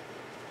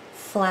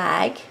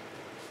flag.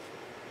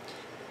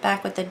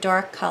 Back with the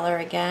dark color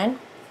again.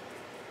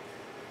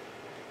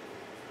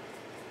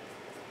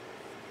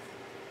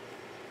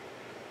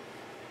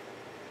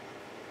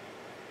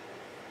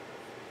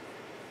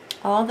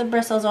 All the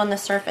bristles on the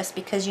surface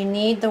because you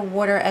need the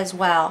water as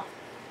well.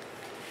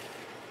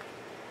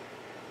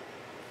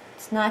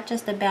 It's not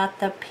just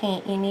about the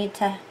paint, you need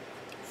to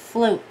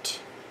float.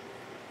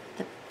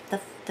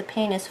 The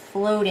paint is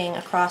floating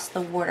across the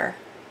water.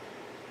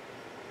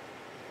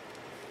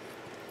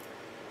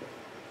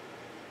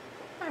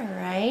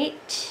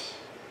 Alright.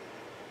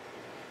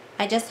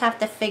 I just have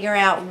to figure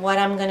out what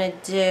I'm going to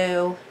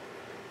do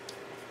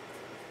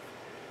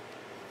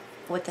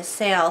with the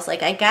sails.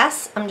 Like, I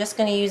guess I'm just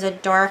going to use a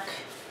dark,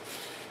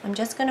 I'm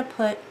just going to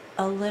put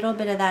a little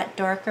bit of that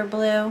darker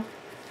blue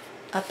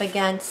up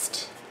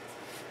against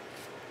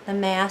the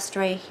mast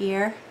right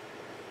here.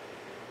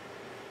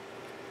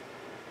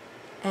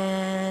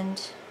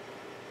 And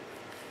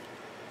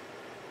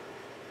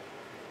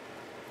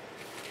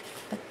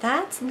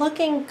That's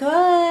looking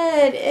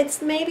good.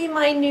 It's maybe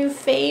my new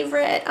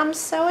favorite. I'm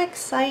so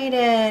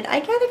excited. I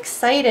get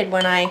excited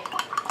when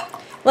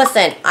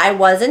listen, I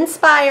was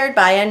inspired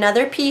by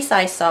another piece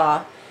I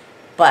saw,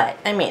 but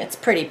I mean, it's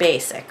pretty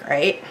basic,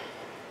 right?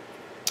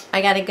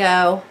 I gotta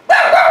go,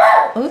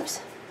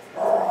 oops,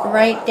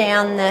 right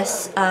down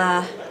this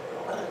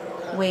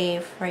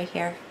wave right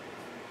here.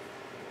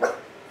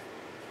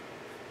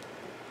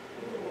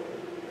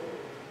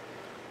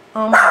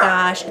 Oh my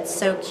gosh, it's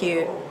so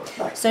cute.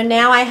 So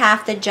now I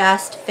have to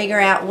just figure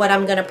out what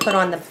I'm gonna put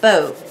on the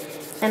boat.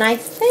 And I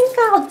think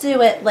I'll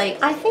do it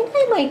like, I think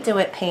I might do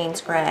it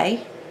Payne's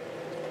Gray.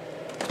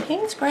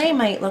 Payne's Gray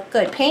might look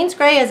good. Payne's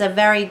Gray is a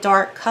very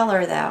dark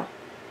color though.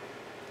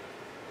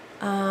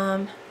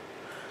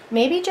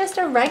 Maybe just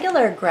a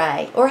regular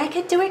gray, or I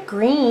could do it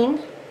green.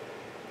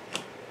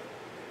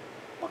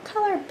 What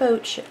color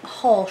boat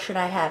hull should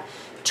I have?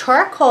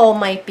 Charcoal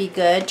might be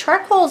good.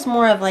 Charcoal is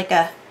more of like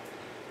a,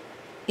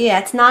 yeah,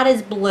 it's not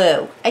as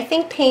blue. I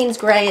think Payne's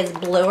Gray is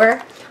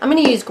bluer. I'm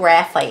going to use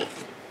graphite.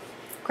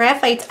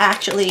 Graphite's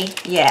actually,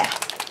 yeah,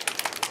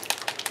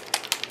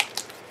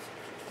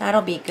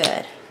 that'll be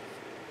good.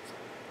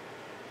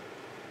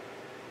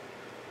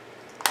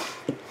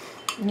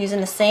 I'm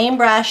using the same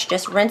brush,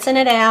 just rinsing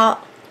it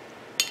out.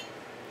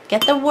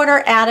 Get the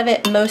water out of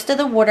it, most of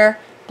the water,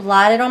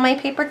 blot it on my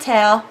paper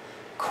towel.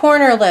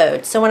 Corner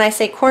load. So when I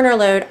say corner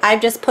load, I've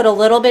just put a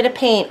little bit of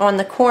paint on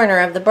the corner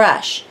of the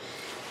brush.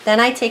 Then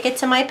I take it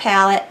to my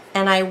palette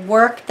and I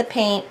work the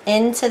paint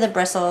into the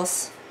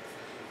bristles,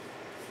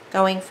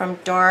 going from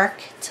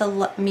dark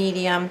to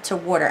medium to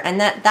water. And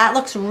that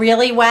looks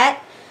really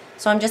wet,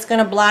 so I'm just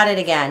going to blot it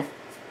again.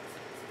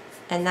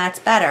 And that's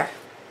better.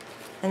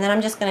 And then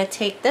I'm just going to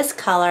take this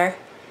color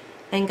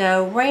and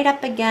go right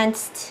up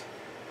against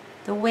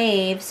the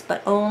waves,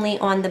 but only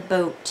on the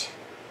boat.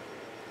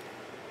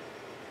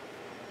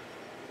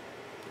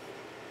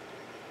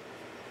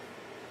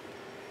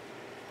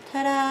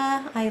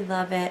 Ta-da! I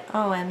love it.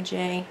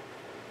 OMG.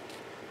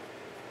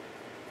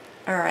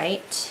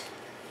 Alright.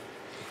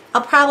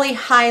 I'll probably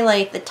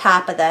highlight the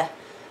top of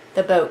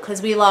the boat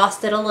because we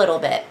lost it a little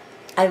bit.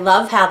 I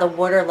love how the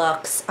water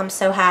looks. I'm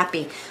so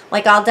happy.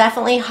 Like, I'll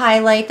definitely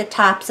highlight the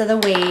tops of the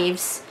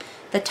waves,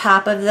 the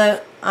top of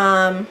the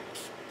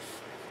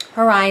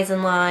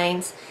horizon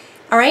lines.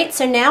 Alright,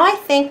 so now I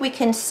think we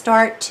can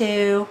start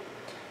to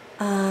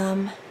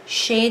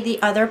shade the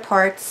other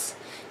parts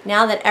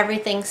now that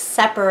everything's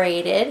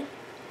separated,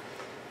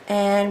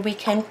 and we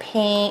can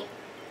paint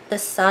the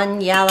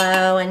sun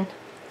yellow. And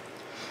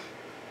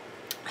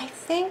I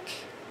think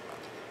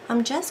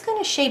I'm just going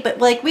to shade, but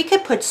like we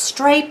could put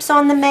stripes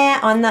on the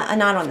not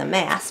on the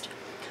mast,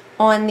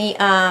 on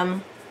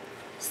the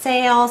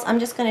sails. I'm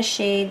just going to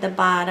shade the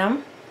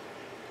bottom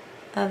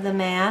of the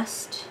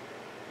mast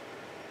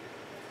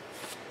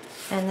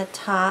and the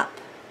top.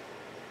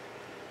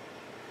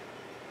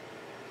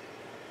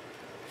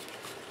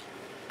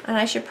 And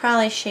I should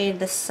probably shade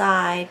the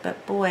side,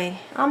 but boy,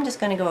 I'm just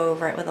going to go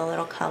over it with a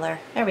little color.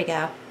 There we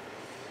go.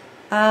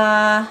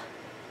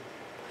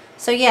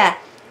 So yeah,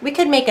 we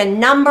could make a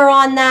number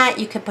on that.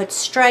 You could put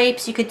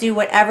stripes. You could do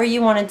whatever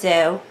you want to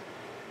do.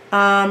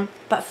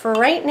 But for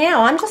right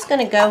now, I'm just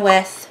going to go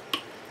with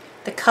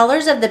the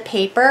colors of the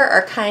paper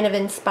are kind of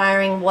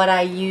inspiring what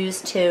I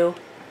use to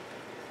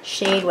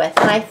shade with.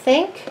 And I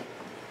think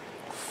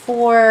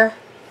for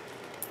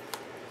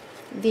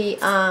the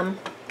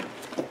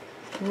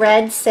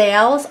red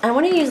sails, I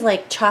want to use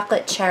like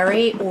chocolate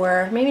cherry,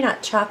 or maybe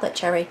not chocolate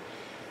cherry.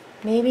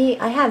 Maybe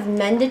I have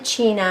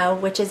Mendocino,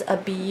 which is a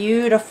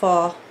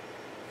beautiful,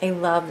 I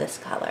love this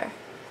color.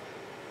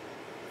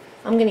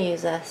 I'm going to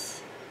use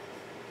this.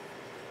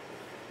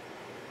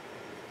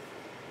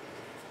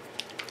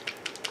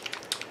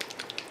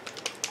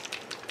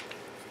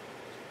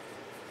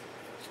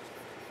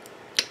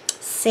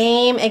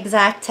 Same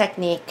exact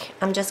technique.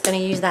 I'm just going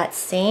to use that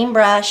same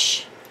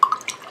brush.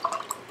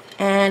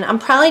 And I'm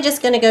probably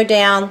just going to go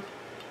down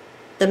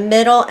the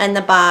middle and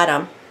the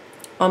bottom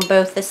on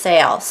both the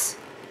sails.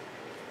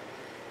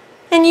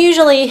 And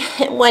usually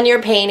when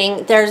you're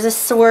painting, there's a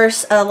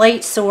source, a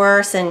light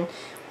source, and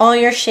all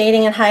your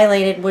shading and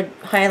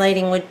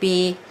highlighting would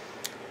be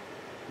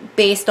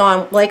based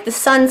on, like, the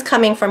sun's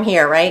coming from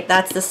here, right?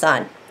 That's the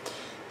sun.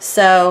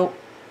 So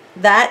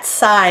that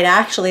side,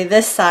 actually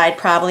this side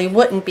probably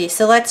wouldn't be.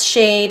 So let's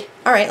shade.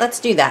 All right, let's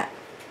do that.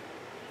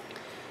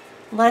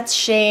 Let's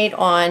shade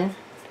on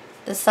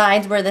the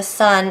sides where the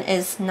sun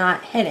is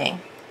not hitting.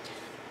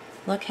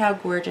 Look how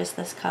gorgeous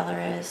this color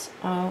is.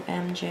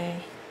 OMG.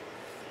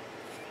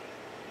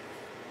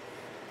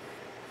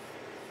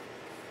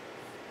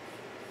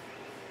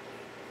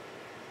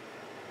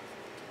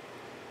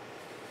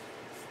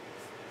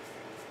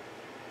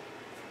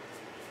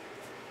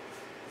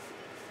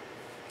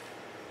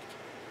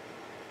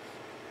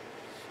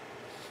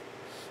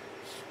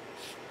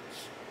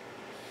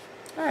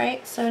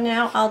 Alright, so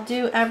now I'll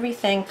do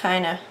everything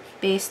kind of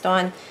based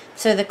on,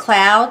 so the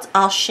clouds,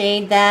 I'll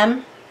shade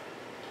them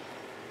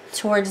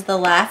towards the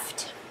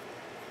left.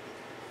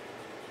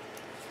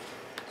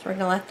 So we're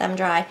going to let them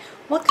dry.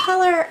 What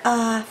color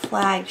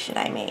flag should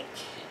I make?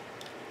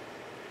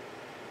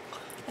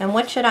 And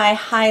what should I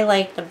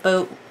highlight the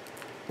boat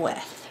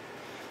with?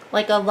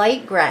 Like a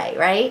light gray,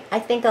 right? I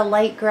think a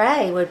light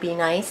gray would be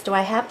nice. Do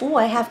I have, oh,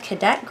 I have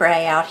cadet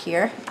gray out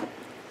here.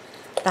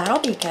 That'll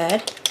be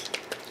good.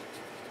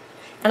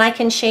 And I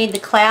can shade the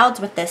clouds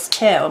with this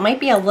too. It might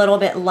be a little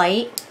bit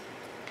light,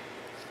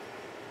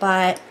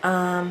 but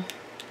I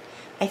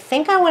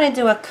think I want to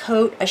do a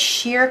coat, a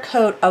sheer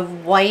coat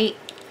of white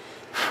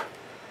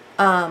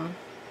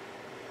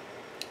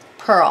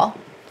pearl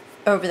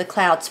over the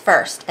clouds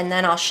first, and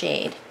then I'll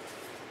shade.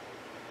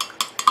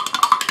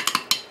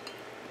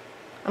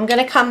 I'm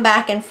going to come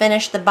back and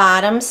finish the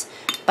bottoms,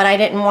 but I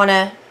didn't want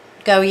to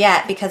go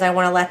yet because I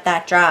want to let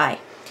that dry.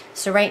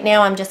 So right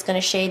now I'm just going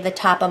to shade the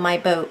top of my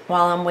boat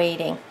while I'm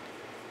waiting.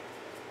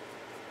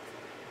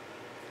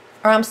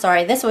 Or I'm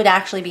sorry, this would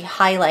actually be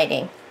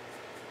highlighting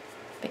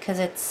because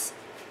it's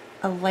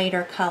a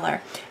lighter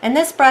color. And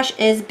this brush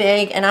is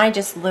big and I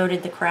just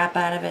loaded the crap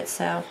out of it,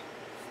 so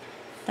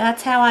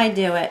that's how I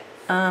do it.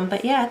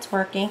 But yeah, it's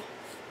working.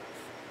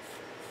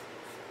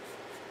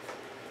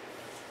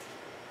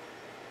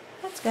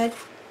 That's good.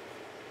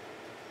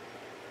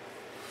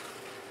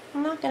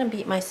 I'm not going to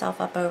beat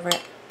myself up over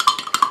it.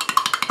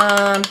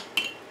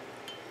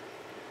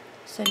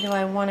 So do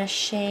I want to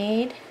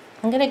shade?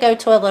 I'm going to go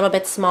to a little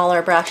bit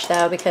smaller brush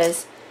though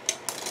because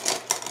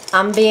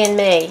I'm being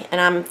me and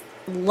I'm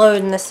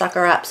loading the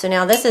sucker up. So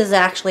now this is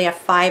actually a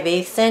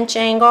 5/8 inch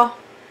angle.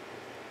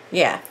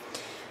 Yeah.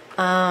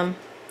 I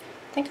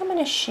think I'm going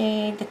to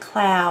shade the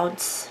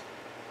clouds.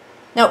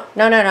 No.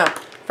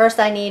 First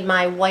I need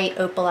my white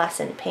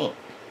opalescent paint.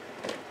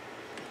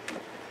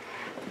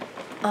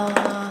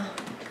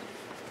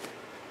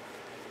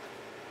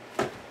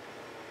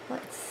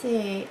 Let's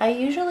see. I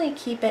usually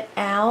keep it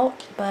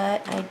out,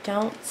 but I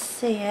don't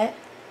see it.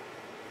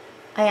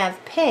 I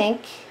have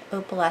pink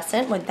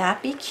opalescent. Would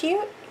that be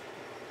cute?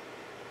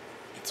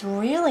 It's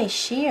really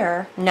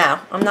sheer. No,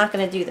 I'm not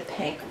going to do the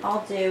pink.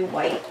 I'll do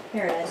white.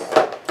 Here it is.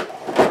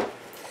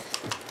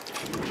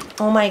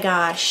 Oh my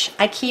gosh.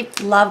 I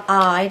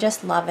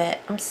just love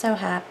it. I'm so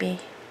happy.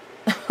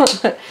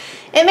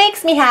 It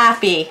makes me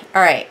happy.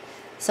 All right.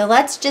 So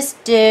let's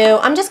just do,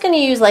 I'm just going to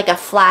use like a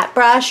flat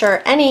brush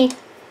or any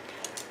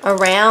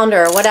around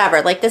or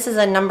whatever. Like this is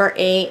a number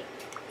 8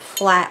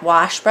 flat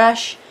wash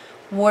brush.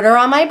 Water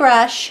on my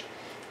brush.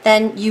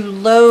 Then you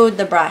load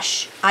the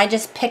brush. I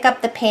just pick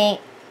up the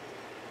paint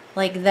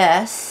like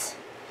this.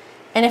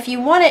 And if you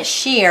want it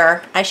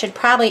sheer, I should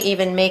probably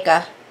even make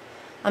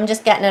I'm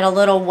just getting it a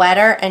little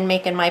wetter and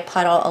making my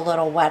puddle a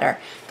little wetter.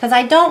 Because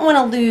I don't want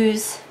to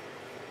lose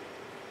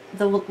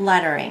the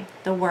lettering,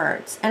 the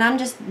words. And I'm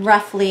just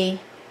roughly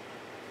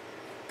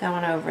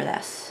going over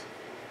this.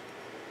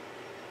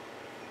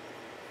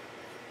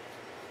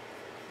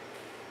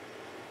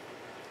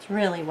 It's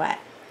really wet.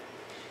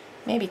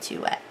 Maybe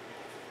too wet.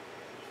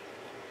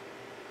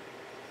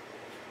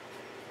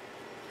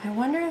 I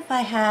wonder if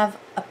I have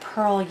a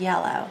pearl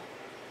yellow.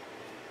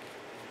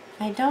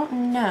 I don't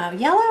know.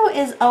 Yellow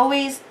is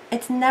always,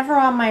 it's never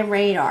on my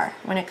radar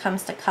when it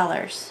comes to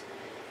colors.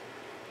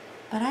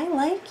 But I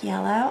like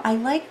yellow. I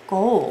like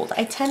gold.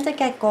 I tend to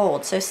get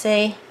gold. So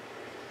see,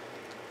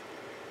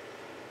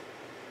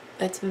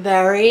 it's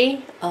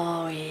very,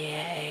 oh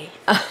yay.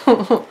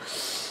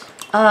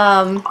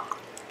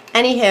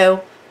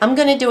 Anywho, I'm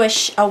going to do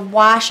a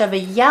wash of a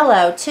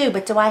yellow too,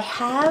 but do I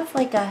have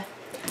like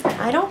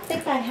I don't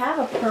think I have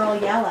a pearl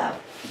yellow.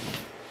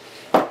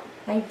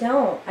 I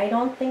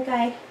don't think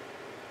I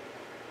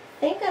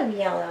think of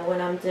yellow when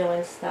I'm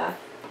doing stuff.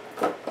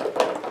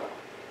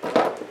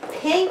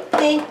 Pink,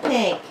 pink,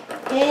 pink.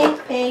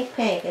 Pink, pink,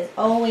 pink is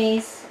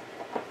always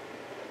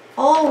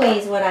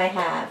what I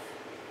have.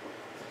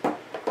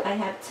 I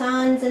have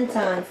tons and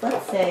tons.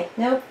 Let's see.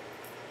 Nope.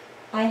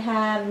 I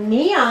have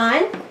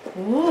neon.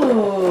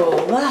 Ooh,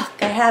 look,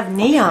 I have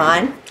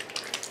neon.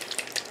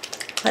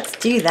 Let's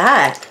do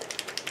that.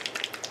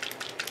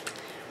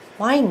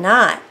 Why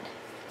not?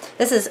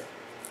 This is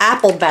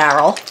Apple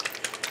Barrel,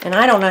 and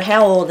I don't know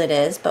how old it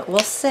is, but we'll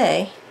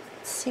see.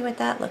 Let's see what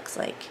that looks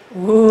like.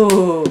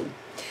 Ooh.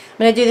 I'm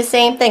going to do the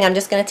same thing. I'm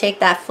just going to take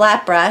that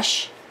flat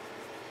brush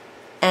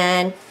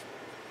and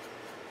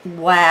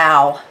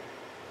wow.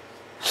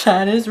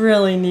 That is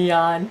really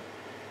neon.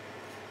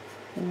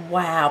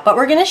 Wow. But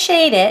we're going to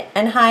shade it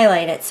and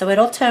highlight it so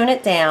it'll tone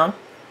it down.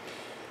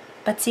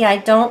 But see, I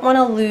don't want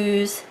to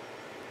lose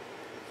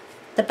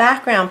the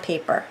background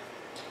paper.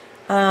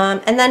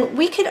 And then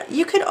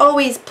you could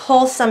always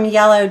pull some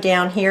yellow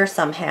down here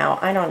somehow.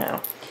 I don't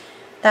know.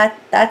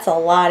 That's a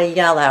lot of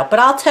yellow. But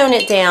I'll tone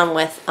it down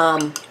with,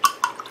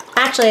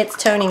 actually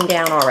it's toning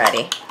down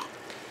already.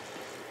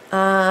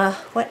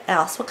 What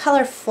else? What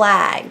color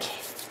flag?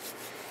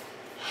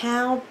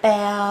 How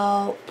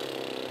about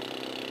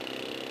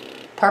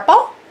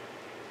purple?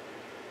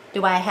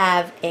 Do I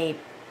have a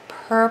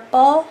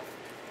purple?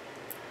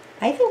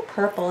 I think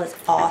purple is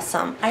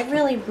awesome. I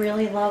really,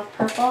 really love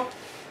purple.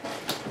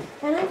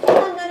 And I think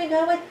I'm going to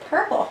go with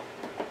purple.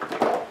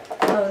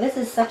 Oh, this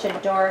is such a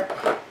dark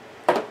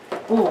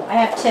Ooh, I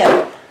have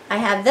two. I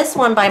have this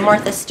one by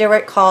Martha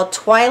Stewart called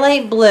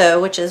Twilight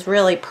Blue, which is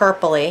really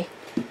purpley.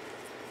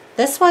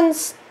 This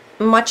one's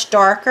much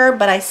darker,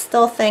 but I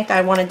still think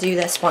I want to do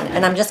this one,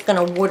 and I'm just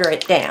going to water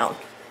it down.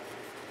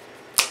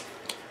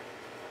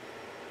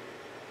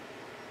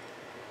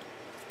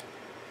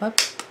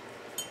 Whoops.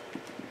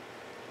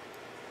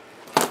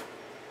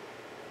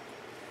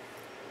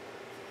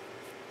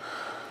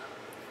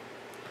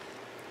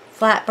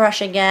 Flat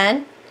brush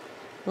again.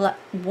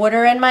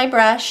 Water in my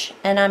brush,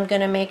 and I'm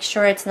going to make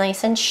sure it's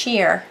nice and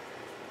sheer.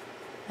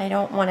 I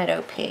don't want it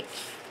opaque.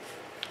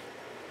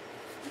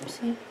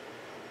 Oopsie.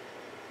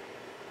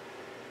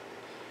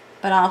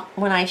 But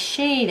when I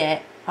shade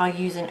it, I'll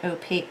use an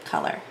opaque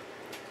color.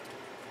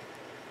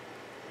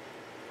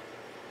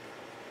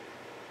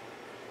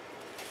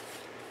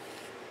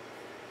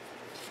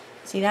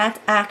 See, that's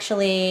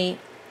actually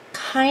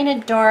kind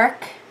of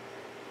dark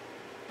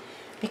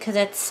because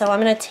it's, so I'm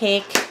going to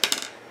take,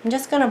 I'm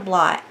just going to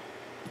blot.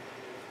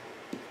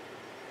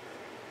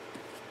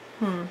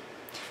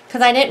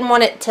 Because I didn't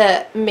want it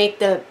to make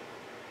the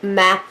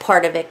map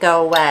part of it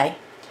go away.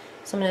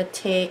 So I'm going to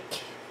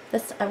take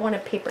this, I want a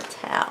paper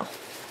towel.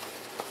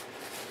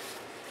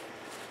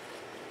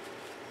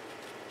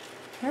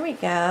 There we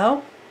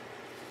go.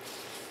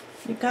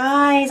 You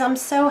guys, I'm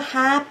so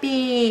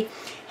happy.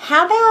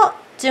 How about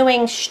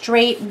doing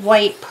straight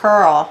white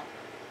pearl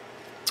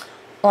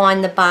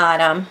on the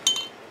bottom?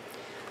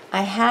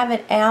 I have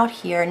it out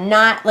here,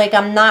 not like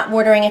I'm not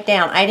watering it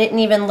down. I didn't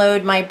even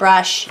load my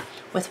brush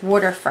with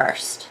water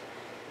first.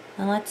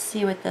 Now let's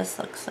see what this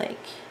looks like.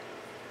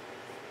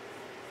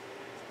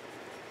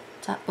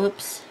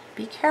 Oops,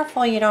 be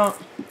careful you don't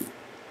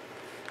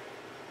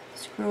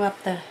screw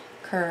up the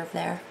curve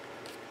there.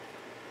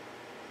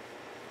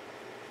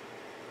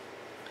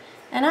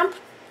 And I'm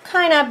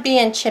kind of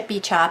being chippy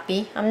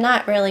choppy. I'm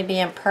not really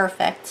being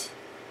perfect.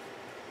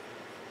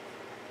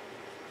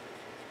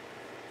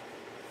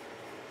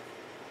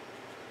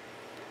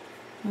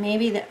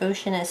 Maybe the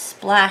ocean is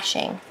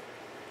splashing.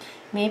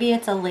 Maybe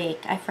it's a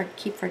lake. I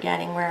keep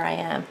forgetting where I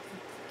am.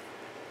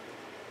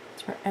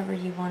 It's wherever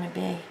you want to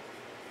be.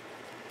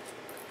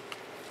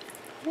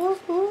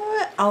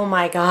 Oh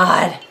my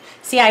God.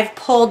 See, I've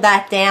pulled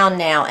that down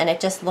now and it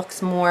just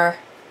looks more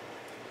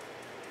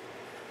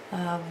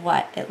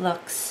what? It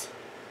looks,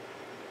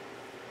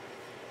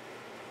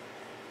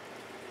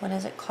 what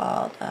is it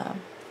called?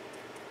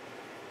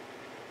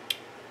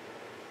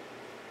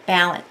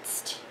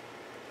 Balanced.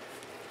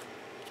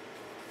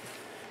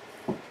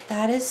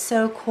 That is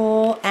so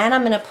cool. And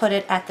I'm going to put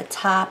it at the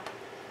top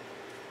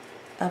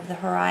of the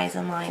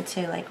horizon line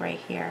too, like right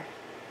here.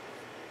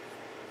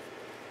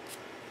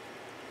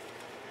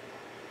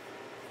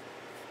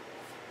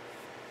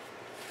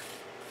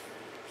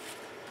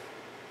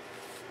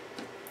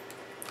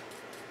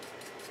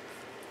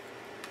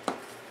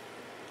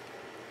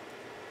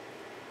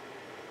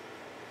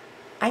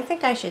 I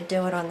think I should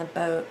do it on the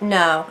boat.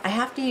 No, I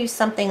have to use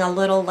something a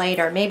little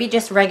lighter, maybe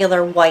just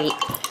regular white.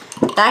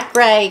 That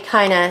gray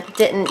kind of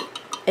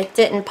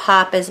didn't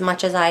pop as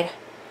much as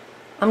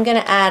I'm going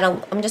to add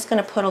I'm just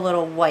going to put a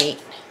little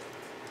white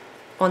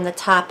on the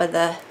top of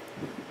the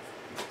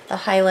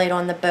highlight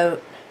on the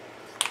boat.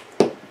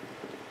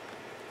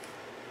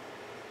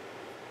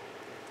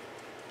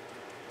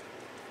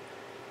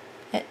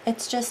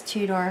 It's just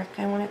too dark.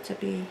 I want it to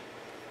be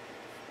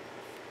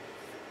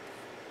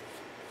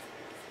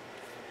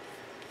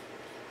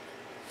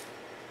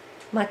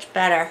much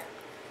better.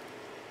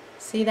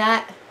 See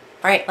that?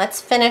 Alright, let's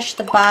finish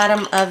the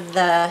bottom of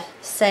the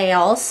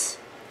sails.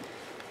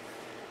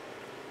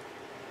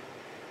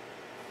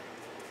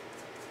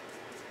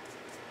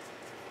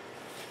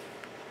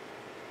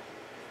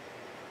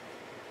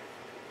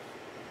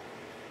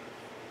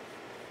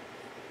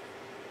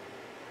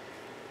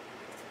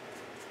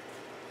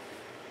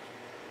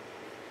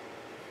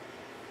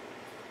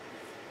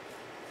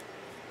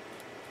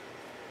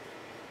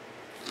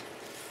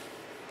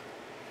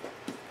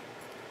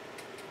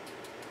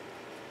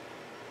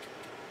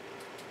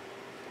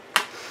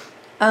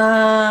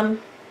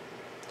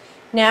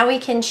 Now we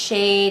can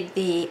shade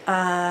the,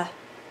 I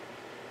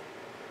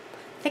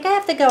think I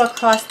have to go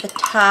across the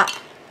top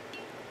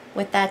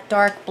with that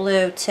dark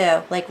blue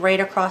too, like right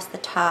across the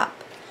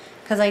top,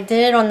 because I did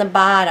it on the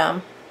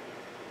bottom.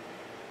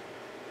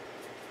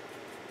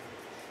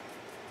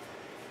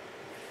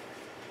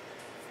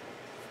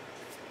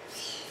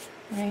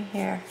 Right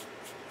here.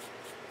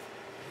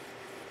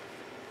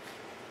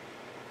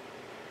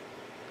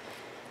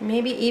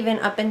 Maybe even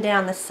up and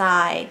down the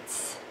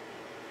sides.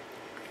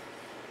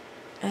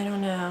 I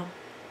don't know.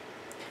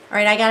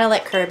 Alright, I gotta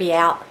let Kirby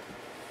out.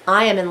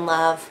 I am in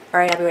love.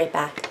 Alright, I'll be right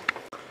back.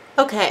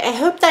 Okay, I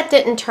hope that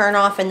didn't turn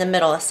off in the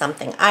middle of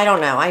something. I don't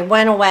know. I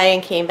went away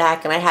and came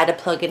back and I had to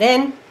plug it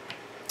in.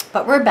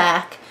 But we're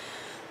back.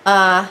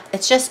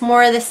 It's just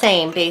more of the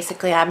same,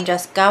 basically. I'm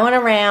just going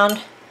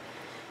around,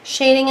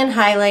 shading and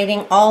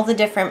highlighting all the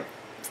different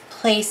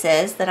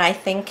places that I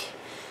think.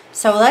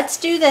 So let's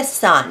do this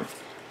sun.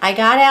 I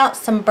got out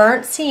some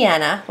burnt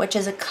sienna, which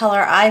is a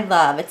color I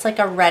love. It's like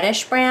a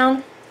reddish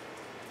brown.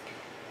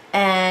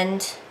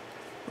 And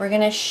we're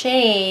going to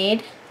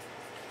shade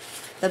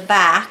the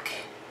back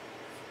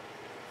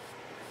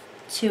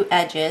 2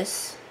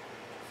 edges.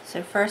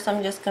 So first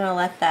I'm just going to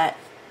let that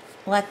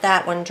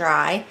one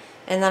dry,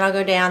 and then I'll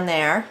go down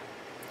there.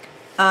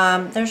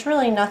 There's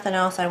really nothing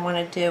else I want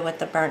to do with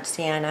the burnt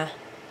sienna.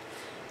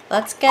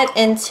 Let's get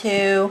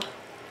into,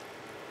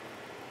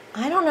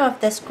 I don't know if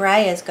this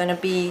gray is going to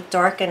be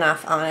dark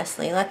enough,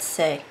 honestly. Let's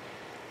see.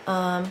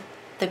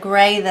 The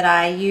gray that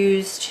I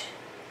used,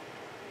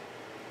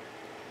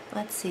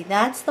 let's see,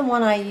 that's the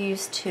one I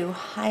used to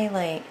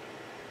highlight.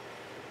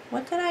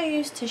 What did I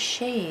use to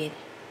shade?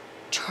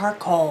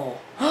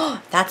 Charcoal.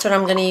 That's what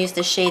I'm going to use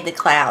to shade the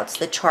clouds,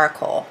 the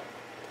charcoal.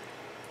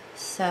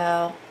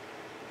 So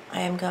I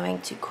am going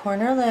to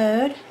corner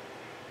load.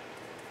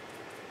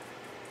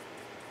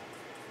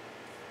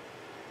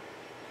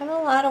 I have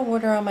a lot of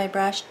water on my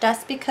brush.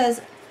 That's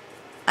because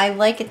I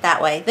like it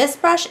that way. This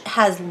brush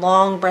has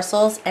long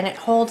bristles and it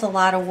holds a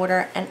lot of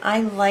water, and I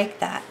like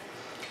that.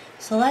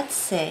 So let's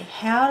see,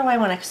 how do I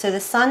want to, so the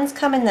sun's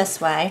coming this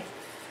way.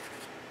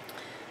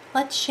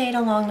 Let's shade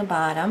along the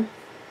bottom.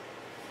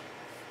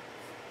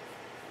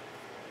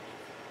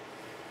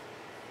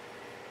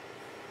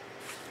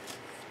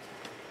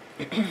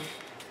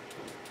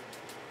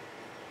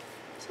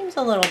 Seems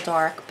a little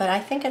dark, but I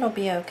think it'll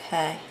be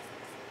okay.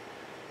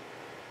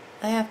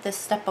 I have to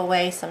step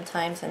away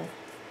sometimes and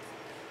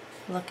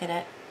look at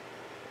it,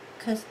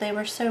 because they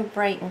were so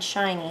bright and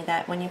shiny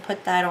that when you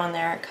put that on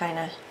there it kind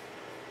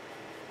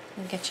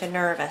of gets you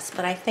nervous.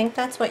 But I think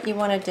that's what you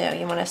want to do.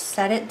 You want to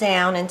set it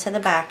down into the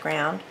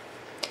background.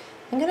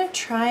 I'm going to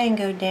try and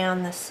go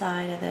down the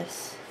side of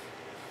this.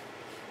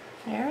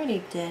 I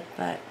already did,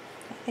 but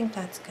I think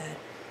that's good.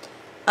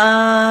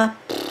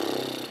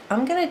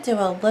 I'm going to do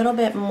a little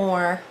bit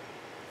more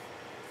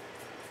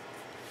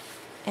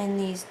in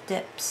these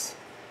dips.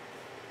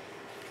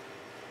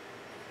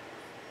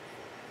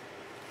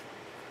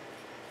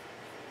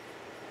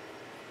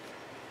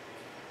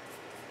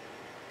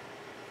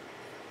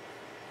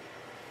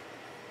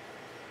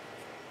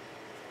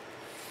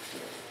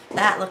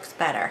 That looks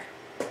better.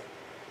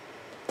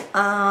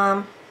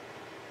 I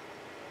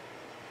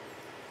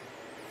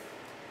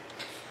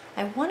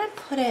want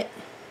to put it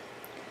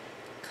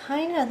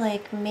kind of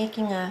like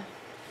making a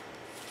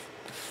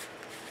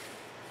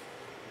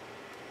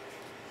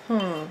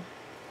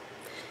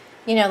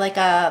you know, like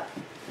a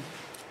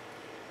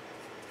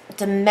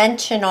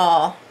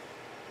dimensional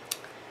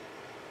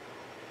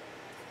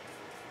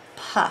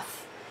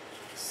puff.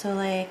 So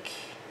like,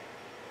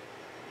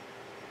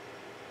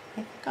 I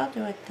think I'll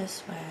do it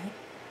this way.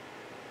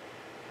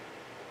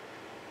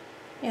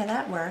 Yeah,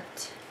 that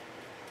worked.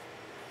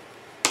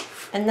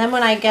 And then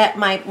when I get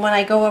when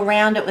I go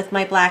around it with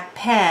my black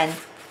pen,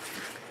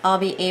 I'll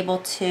be able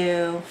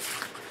to,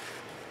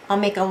 I'll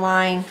make a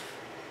line.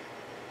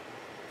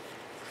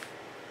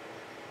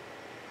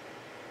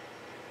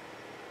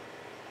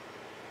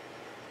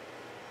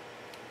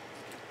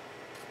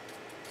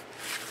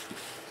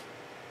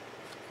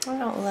 I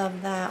don't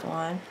love that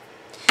one.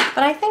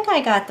 But I think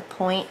I got the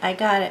point. I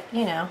got it,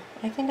 you know,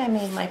 I think I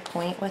made my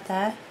point with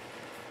that.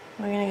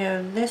 We're going to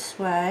go this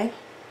way.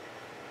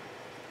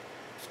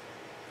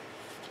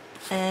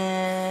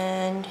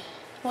 And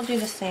we'll do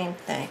the same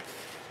thing.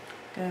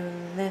 Go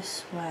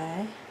this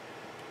way.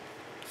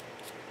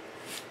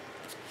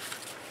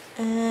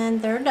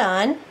 And they're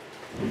done.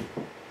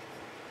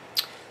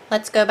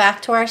 Let's go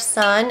back to our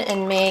sun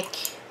and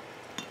make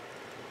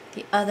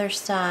the other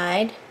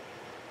side.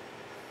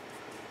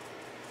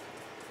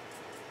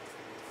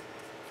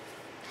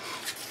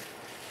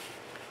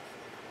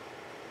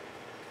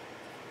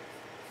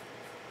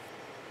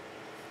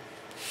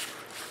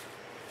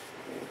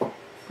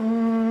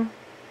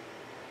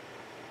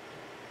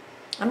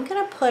 I'm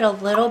going to put a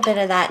little bit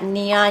of that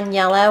neon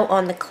yellow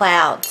on the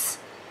clouds,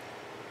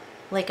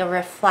 like a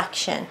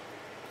reflection.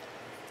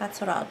 That's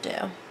what I'll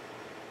do.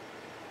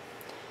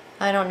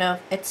 I don't know,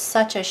 it's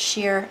such a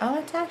sheer, oh,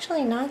 it's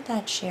actually not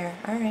that sheer.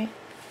 Alright.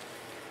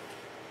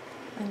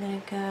 I'm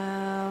going to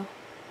go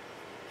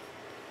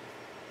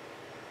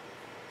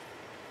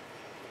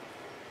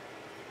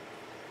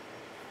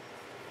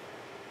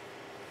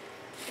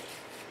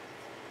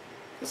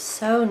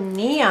so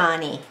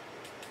neon-y.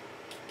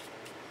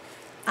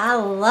 I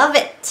love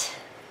it.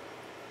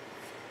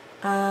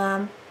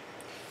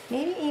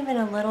 Maybe even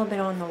a little bit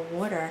on the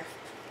water.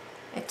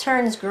 It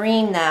turns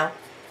green though.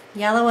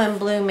 Yellow and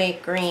blue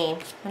make green.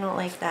 I don't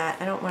like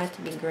that. I don't want it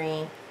to be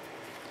green.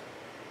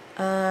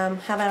 How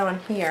about on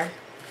here?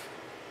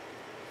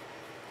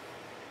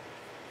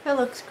 It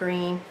looks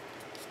green.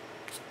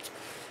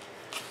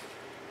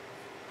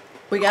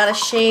 We gotta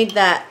shade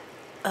that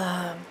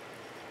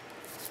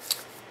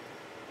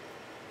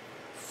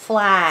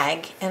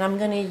flag, and I'm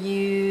gonna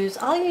use,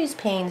 I'll use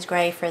Payne's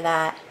Gray for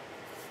that.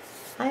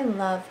 I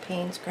love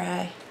Payne's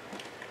Gray.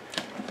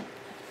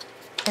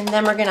 And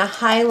then we're gonna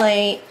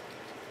highlight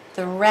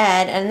the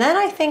red, and then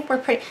I think we're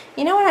pretty,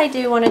 you know what I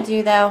do want to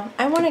do though?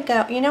 I want to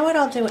go, you know what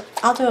I'll do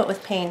it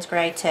with Payne's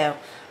Gray too.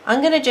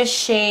 I'm going to just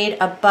shade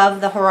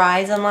above the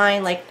horizon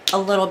line like a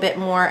little bit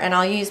more, and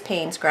I'll use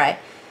Payne's Gray.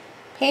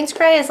 Payne's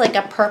Gray is like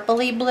a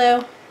purpley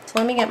blue, so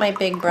let me get my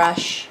big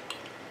brush.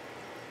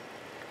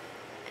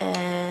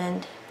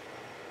 And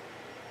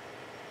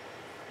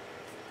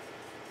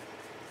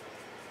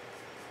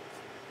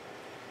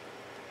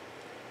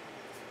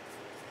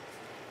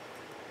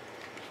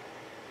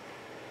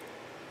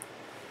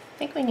I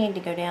think we need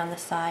to go down the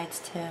sides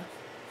too.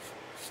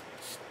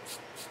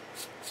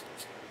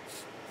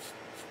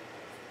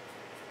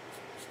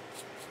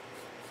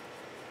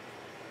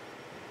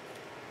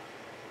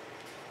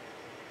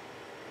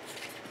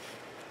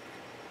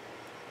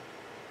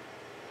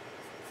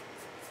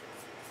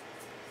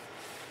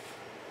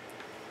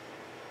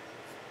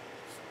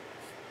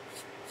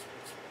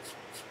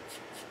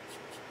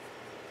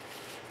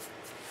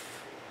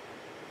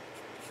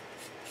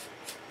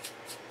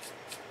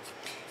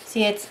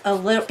 See, it's a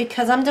little,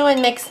 because I'm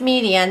doing mixed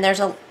media and there's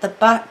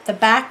the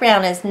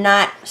background is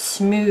not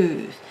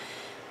smooth.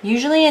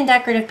 Usually in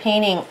decorative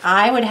painting,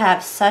 I would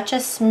have such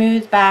a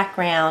smooth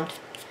background.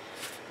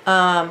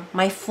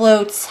 My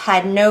floats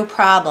had no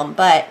problem,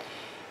 but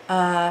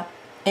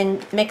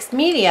in mixed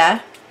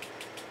media,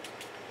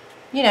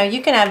 you know,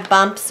 you can have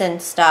bumps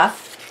and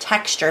stuff,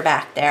 texture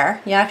back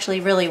there. You actually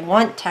really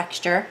want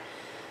texture.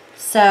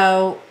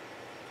 So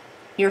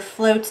your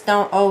floats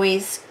don't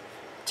always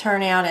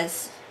turn out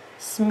as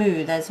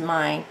smooth as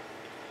mine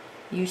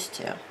used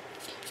to.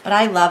 But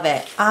I love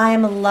it.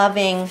 I'm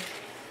loving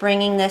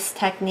bringing this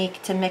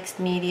technique to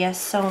mixed media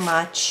so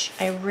much.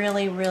 I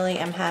really, really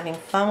am having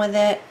fun with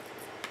it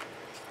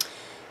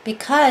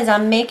because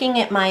I'm making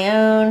it my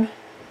own,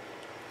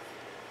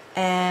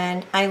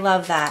 and I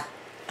love that.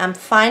 I'm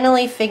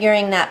finally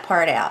figuring that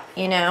part out,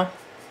 you know.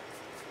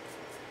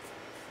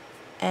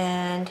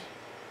 And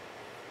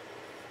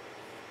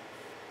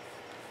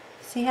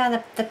see how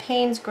the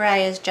Payne's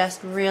Gray is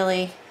just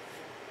really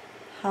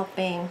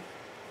helping.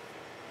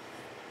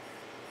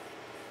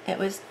 It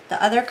was,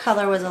 the other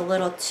color was a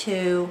little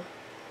too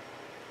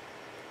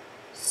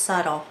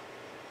subtle.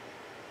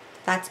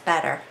 That's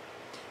better.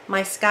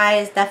 My sky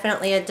is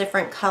definitely a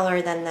different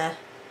color than the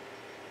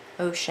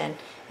ocean.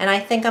 And I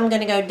think I'm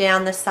going to go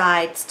down the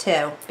sides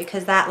too,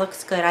 because that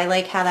looks good. I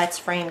like how that's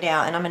framed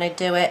out, and I'm going to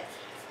do it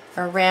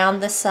around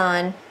the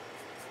sun.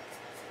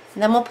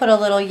 And then we'll put a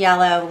little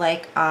yellow,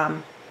 like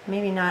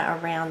maybe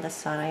not around the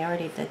sun. I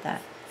already did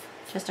that.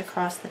 Just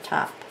across the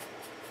top.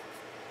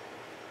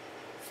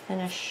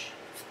 Finish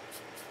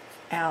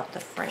out the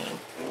frame.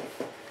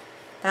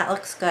 That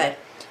looks good.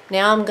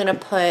 Now I'm going to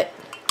put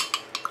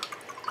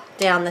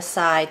down the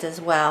sides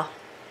as well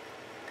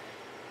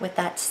with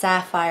that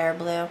sapphire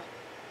blue.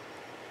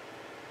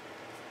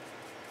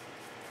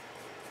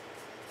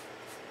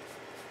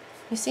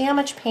 You see how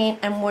much paint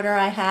and water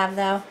I have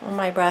though on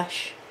my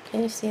brush?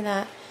 Can you see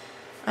that?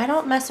 I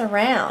don't mess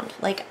around.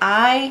 Like,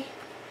 I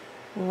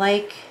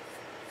like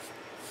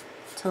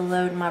to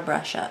load my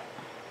brush up.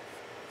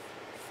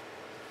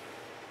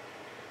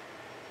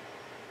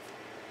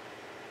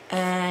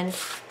 And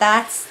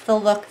that's the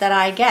look that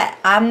I get.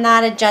 I'm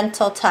not a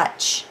gentle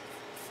touch.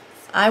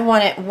 I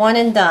want it one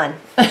and done.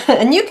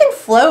 And you can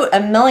float a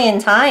million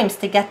times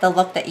to get the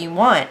look that you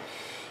want.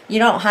 You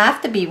don't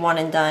have to be one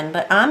and done,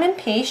 but I'm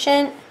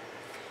impatient,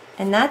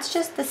 and that's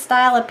just the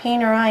style of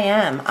painter I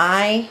am.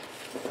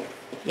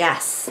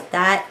 Yes,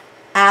 that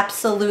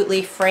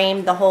absolutely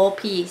framed the whole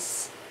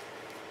piece.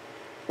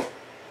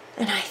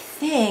 And I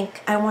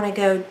think I want to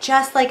go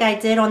just like I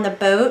did on the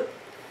boat.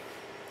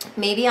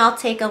 Maybe I'll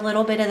take a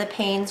little bit of the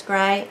Payne's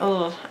Gray.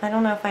 Oh, I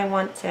don't know if I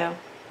want to.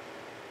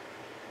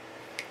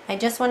 I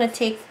just want to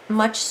take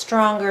much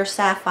stronger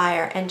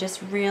sapphire and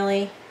just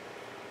really,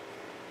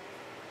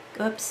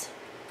 oops.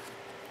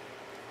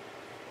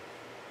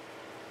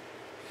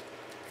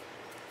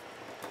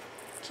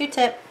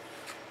 Q-tip,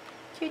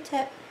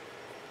 Q-tip.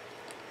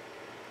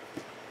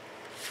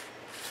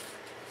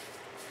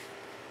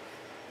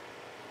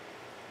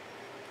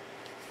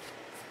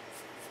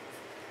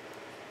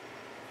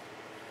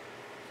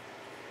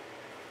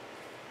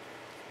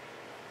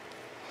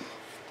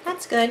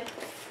 That's good.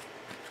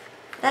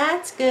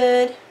 That's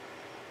good.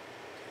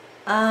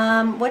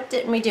 What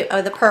didn't we do?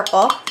 Oh, the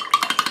purple.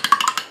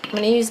 I'm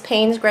going to use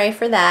Payne's Gray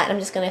for that. I'm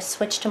just going to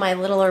switch to my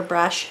littler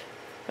brush,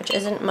 which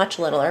isn't much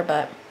littler,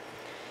 but,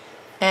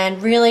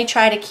 and really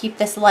try to keep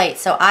this light.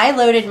 So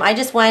I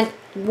just went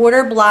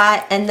water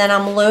blot, and then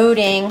I'm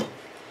loading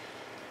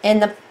in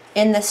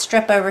the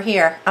strip over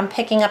here. I'm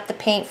picking up the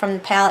paint from the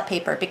palette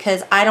paper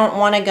because I don't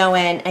want to go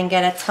in and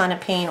get a ton of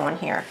paint on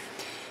here.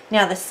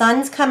 Now the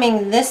sun's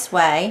coming this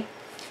way,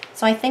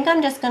 so I think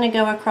I'm just going to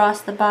go across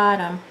the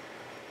bottom.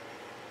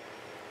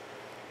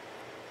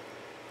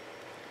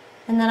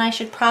 And then I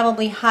should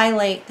probably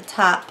highlight the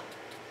top.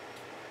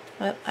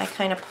 Oh, I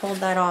kind of pulled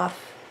that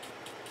off.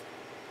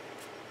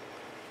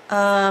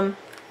 My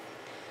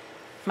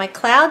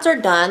clouds are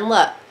done.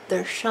 Look,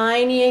 they're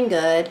shiny and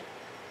good.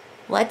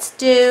 Let's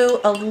do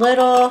a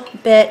little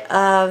bit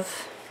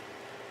of,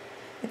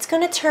 it's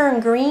going to turn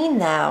green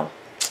though.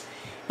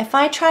 If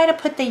I try to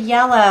put the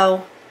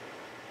yellow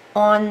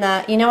on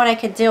the, you know what I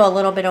could do? A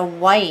little bit of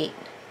white.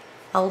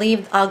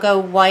 I'll go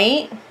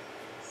white,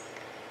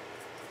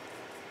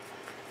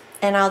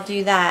 and I'll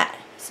do that.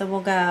 So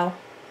we'll go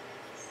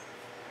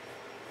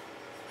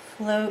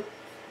float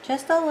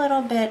just a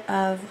little bit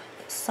of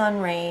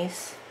sun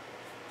rays.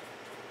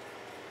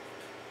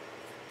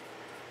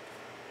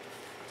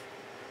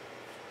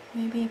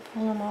 Maybe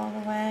pull them all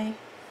the way.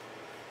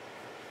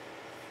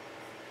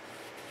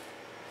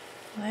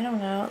 I don't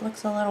know, it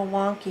looks a little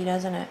wonky,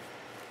 doesn't it?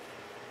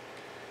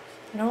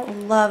 I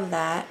don't love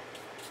that.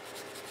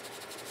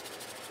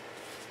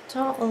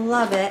 Don't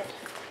love it.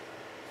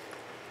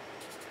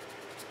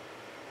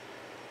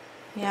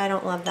 Yeah, I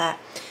don't love that.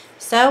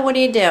 So what do?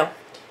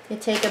 You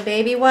take a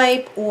baby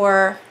wipe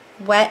or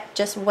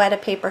just wet a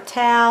paper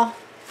towel.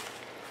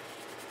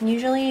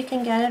 Usually you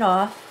can get it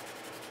off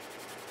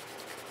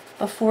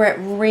before it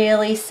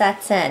really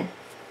sets in.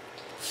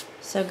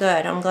 So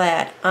good, I'm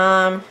glad.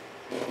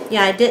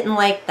 Yeah, I didn't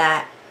like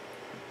that.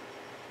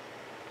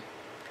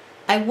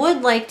 I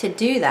would like to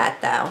do that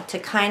though, to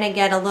kind of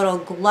get a little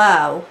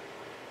glow.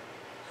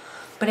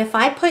 But if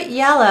I put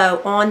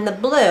yellow on the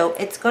blue,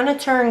 it's going to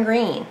turn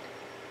green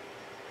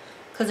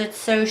because it's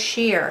so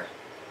sheer.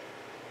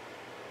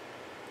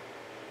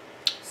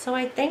 So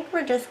I think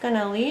we're just going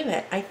to leave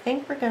it. I'm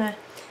going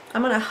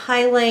to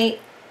highlight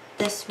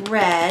this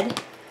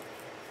red.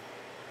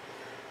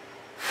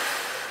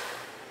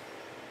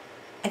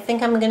 I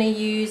think I'm going to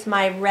use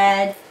my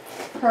red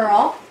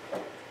pearl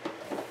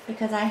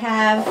because I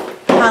have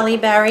Holly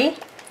Berry.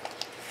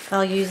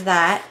 I'll use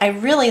that. I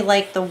really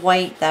like the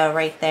white though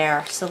right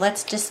there. So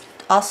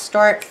I'll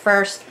start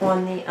first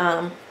on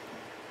the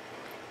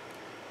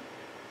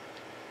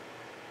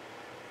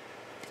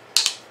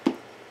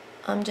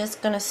I'm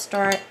just going to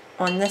start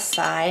on this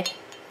side.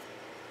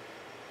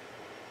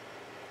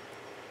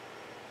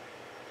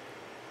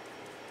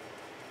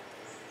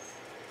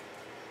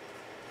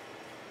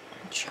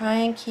 Try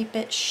and keep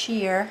it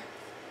sheer.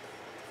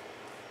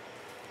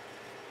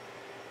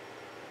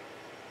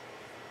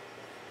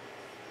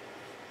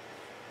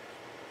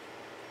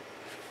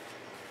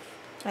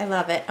 I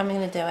love it. I'm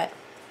going to do it.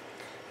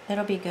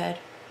 It'll be good.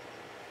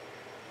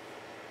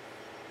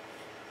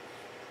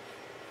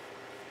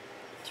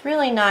 It's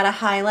really not a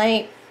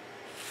highlight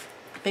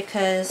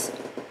because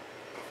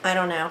I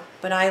don't know,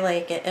 but I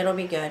like it. It'll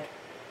be good.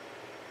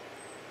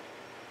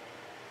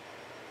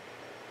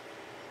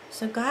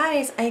 So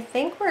guys, I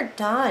think we're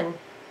done.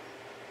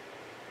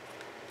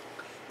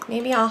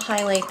 Maybe I'll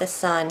highlight the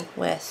sun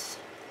with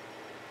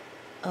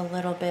a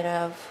little bit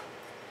of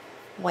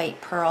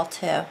white pearl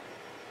too.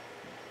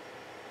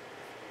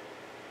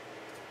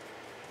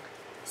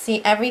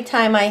 See, every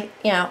time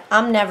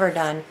I'm never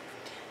done.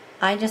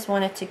 I just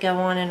want it to go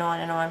on and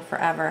on and on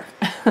forever.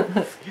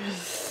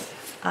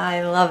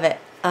 I love it.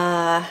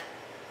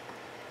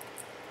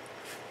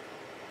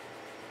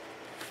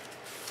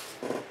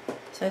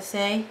 So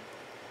see?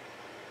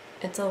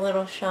 It's a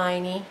little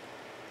shiny.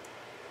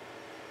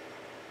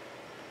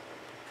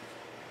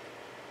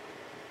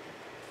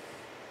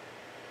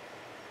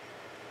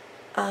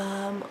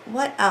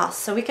 What else?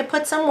 So we could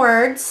put some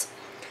words.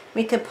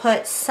 We could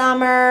put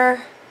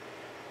summer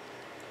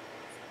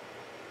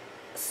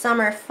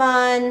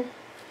fun. You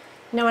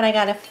know what, I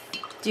gotta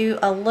do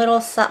a little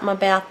something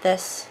about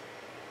this.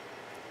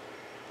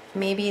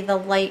 Maybe the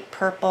light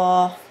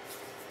purple.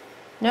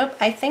 Nope,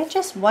 I think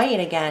just white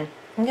again.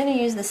 I'm gonna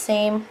use the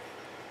same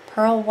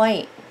pearl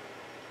white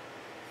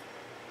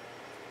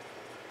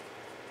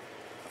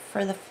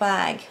for the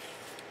flag.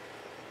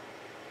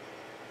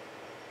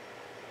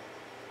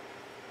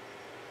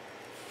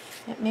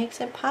 It makes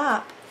it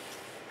pop.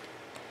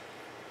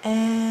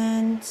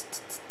 And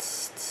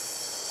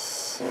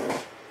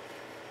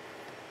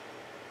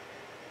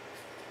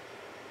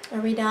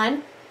are we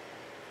done?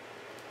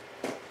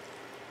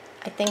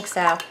 I think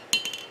so.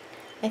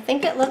 I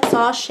think it looks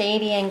all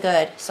shady and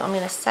good. So I'm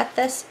going to set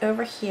this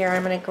over here.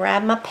 I'm going to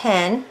grab my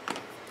pen.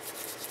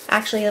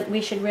 Actually,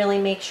 we should really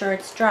make sure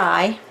it's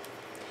dry.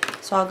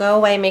 So I'll go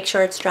away, make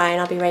sure it's dry, and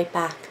I'll be right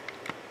back.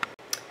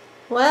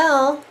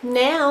 Well,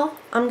 now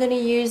I'm going to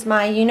use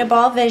my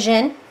Uniball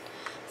Vision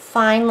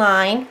Fine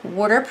Line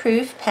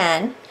waterproof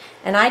pen.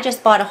 And I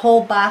just bought a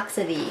whole box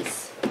of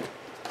these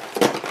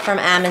from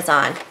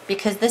Amazon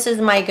because this is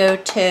my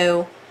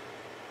go-to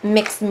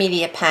mixed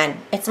media pen.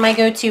 It's my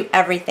go-to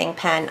everything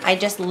pen. I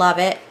just love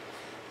it.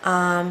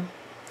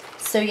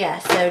 So yeah,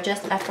 so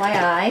just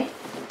FYI.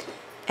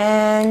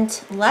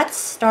 And let's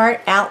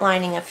start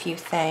outlining a few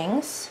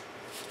things.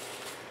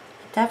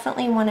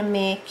 Definitely want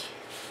to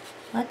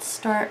let's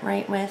start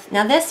right with,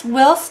 now this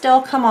will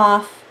still come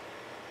off.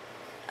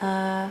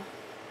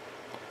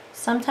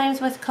 Sometimes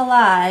with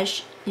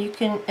collage,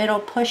 it'll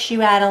push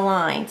you out of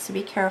line, so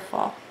be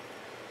careful.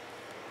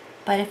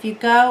 But if you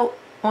go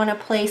on a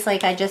place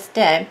like I just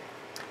did,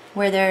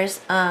 where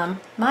there's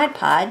Mod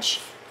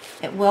Podge,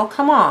 it will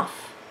come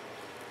off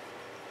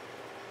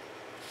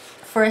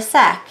for a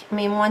sec. I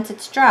mean, once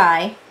it's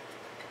dry,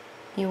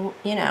 you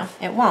know,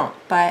 it won't.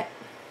 But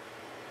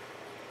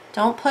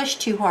don't push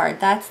too hard.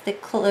 That's the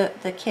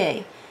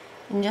key.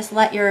 And just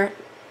let your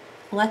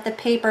let the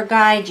paper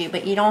guide you,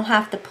 but you don't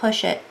have to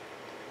push it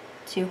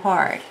too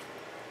hard.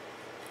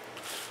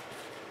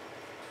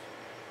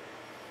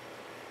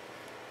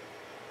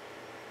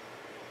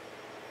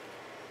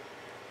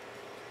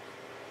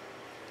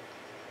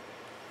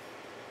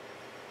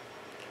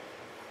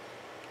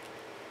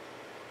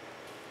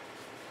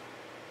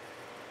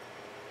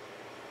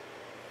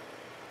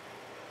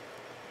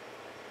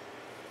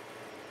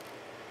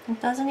 It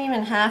doesn't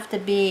even have to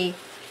be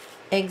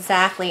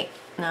exactly,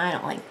 no, I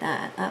don't like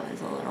that. That was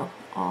a little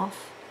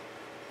off.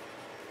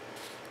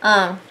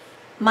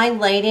 My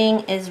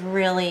lighting is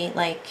really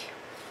like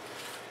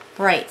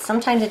bright.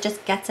 Sometimes it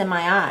just gets in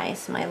my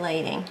eyes, my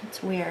lighting.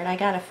 It's weird. I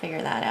gotta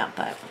figure that out,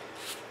 but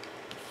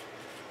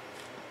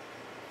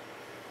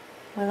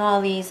with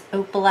all these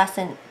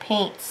opalescent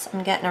paints,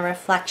 I'm getting a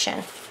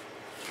reflection.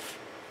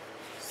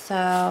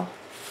 So,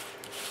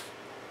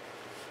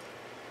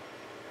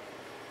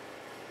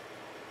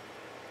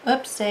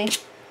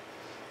 oopsie.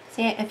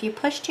 See, if you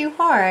push too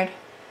hard,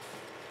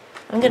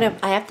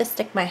 I have to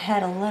stick my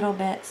head a little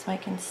bit so I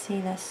can see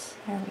this.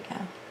 There we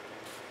go.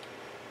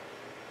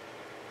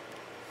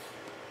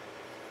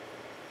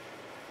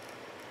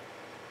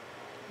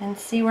 And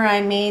see where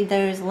I made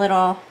those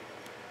little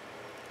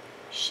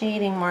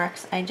shading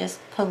marks? I just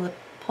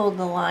pulled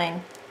the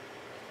line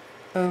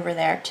over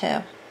there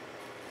too.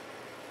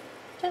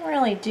 Didn't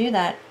really do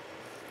that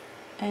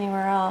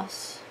anywhere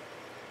else.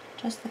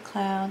 Just the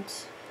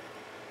clouds.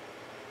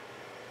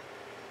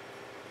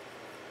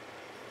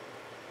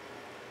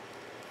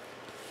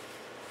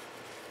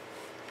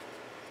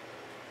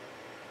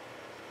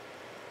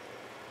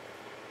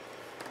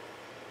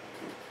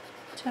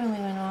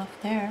 Totally went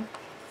off there.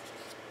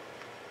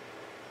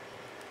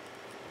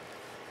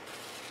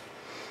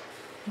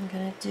 I'm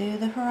going to do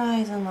the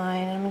horizon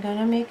line, and I'm going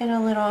to make it a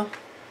little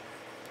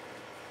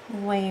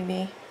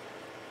wavy.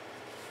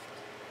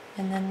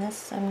 And then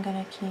this I'm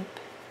going to keep.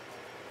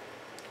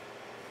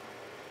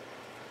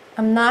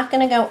 I'm not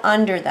going to go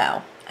under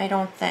though, I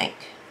don't think.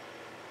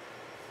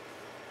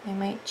 I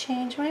might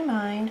change my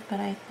mind, but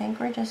I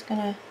think we're just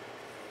going to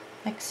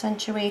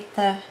accentuate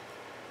the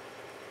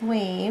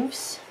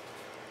waves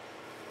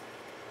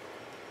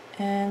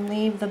and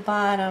leave the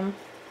bottom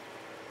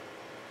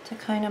to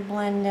kind of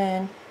blend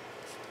in.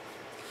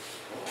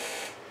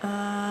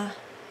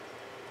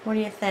 What do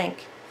you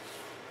think?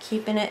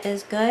 Keeping it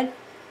is good?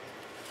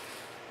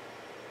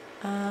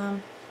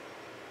 Did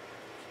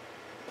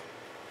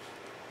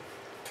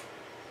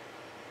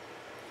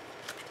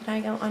I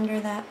go under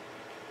that?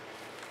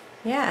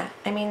 Yeah,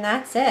 I mean,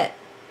 that's it.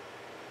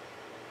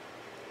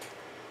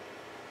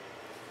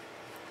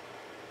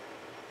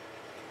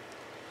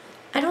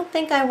 I don't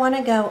think I want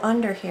to go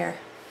under here.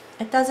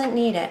 It doesn't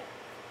need it.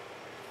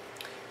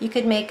 You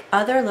could make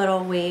other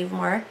little wave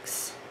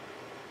marks.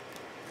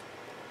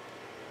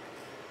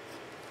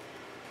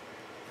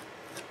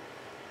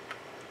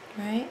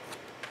 Right?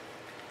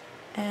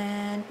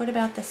 And what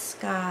about the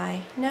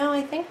sky? No,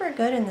 I think we're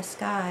good in the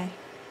sky.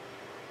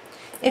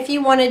 If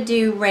you want to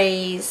do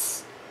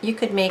rays, you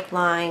could make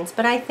lines,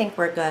 but I think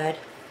we're good.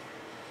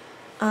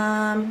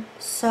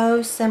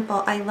 So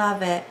simple. I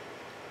love it.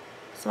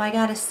 So I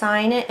got to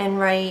sign it and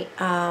write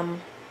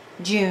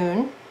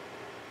June.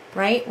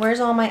 Right? Where's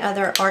all my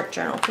other art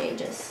journal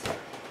pages?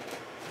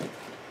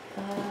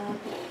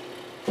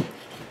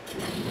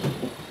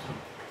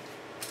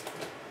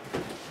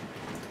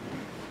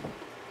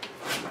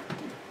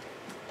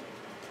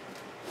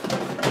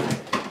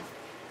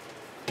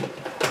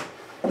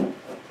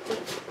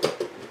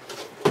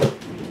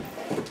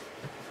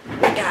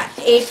 I got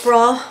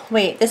April.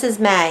 Wait, this is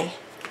May.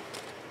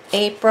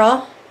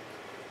 April,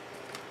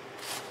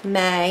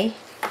 May,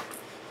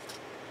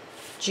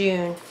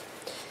 June.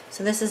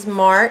 So this is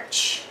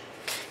March.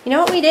 You know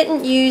what we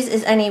didn't use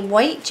is any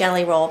white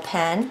Jelly Roll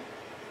pen.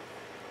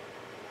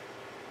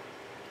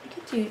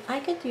 I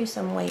could do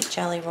some white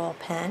Jelly Roll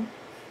pen.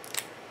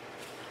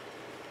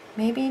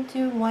 Maybe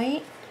do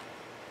white.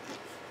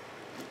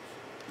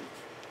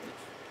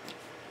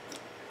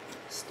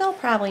 Still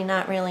probably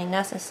not really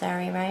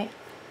necessary, right?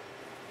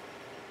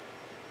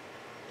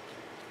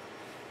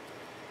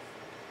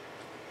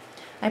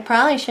 I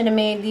probably should have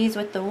made these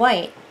with the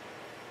white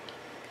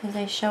because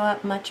they show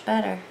up much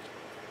better.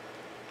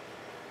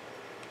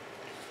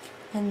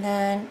 And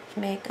then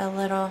make a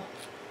little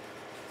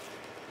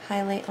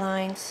highlight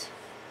lines.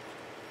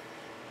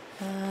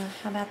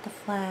 How about the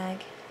flag?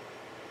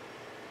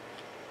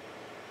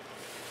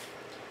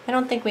 I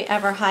don't think we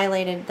ever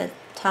highlighted the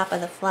top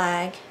of the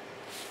flag.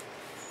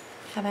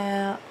 How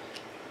about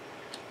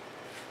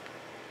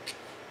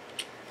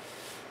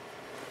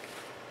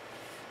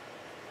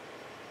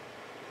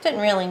didn't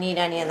really need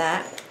any of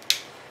that,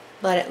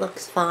 but it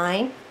looks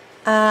fine.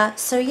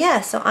 So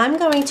yeah, so I'm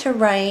going to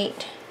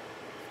write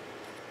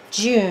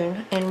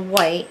June in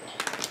white,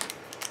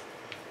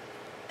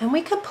 and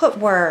we could put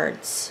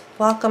words.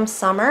 Welcome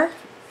summer.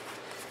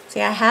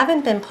 See, I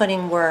haven't been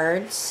putting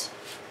words.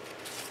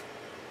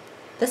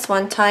 This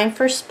one, time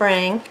for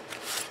spring.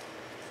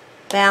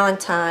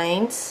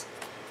 Valentine's.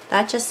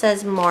 That just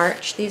says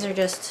March. These are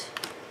just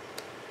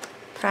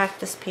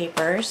practice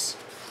papers.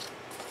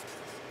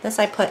 This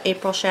I put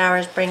April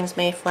showers brings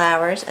May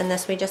flowers, and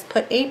this we just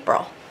put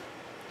April.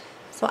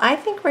 So I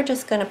think we're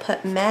just going to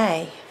put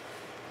May.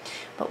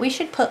 But we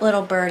should put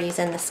little birdies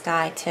in the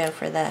sky too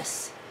for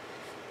this,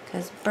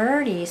 because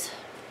birdies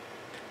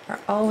are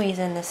always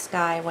in the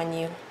sky when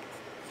you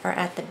are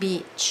at the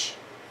beach.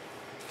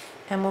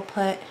 And we'll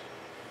put,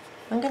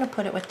 I'm going to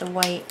put it with the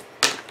white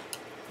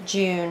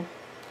June.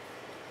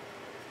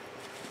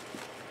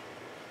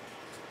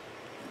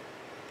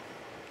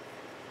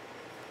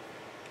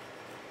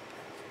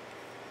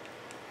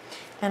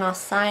 And I'll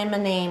sign my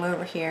name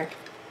over here.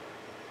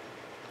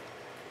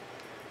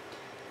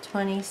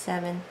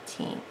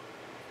 2017.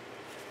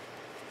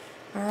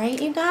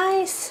 Alright, you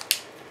guys.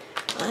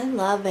 I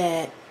love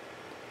it.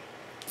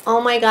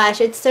 Oh my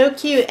gosh, it's so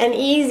cute and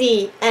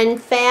easy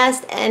and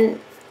fast, and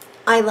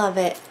I love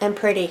it and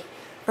pretty.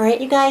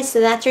 Alright, you guys,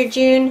 so that's your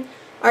June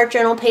art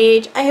journal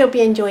page. I hope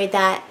you enjoyed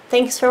that.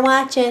 Thanks for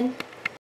watching.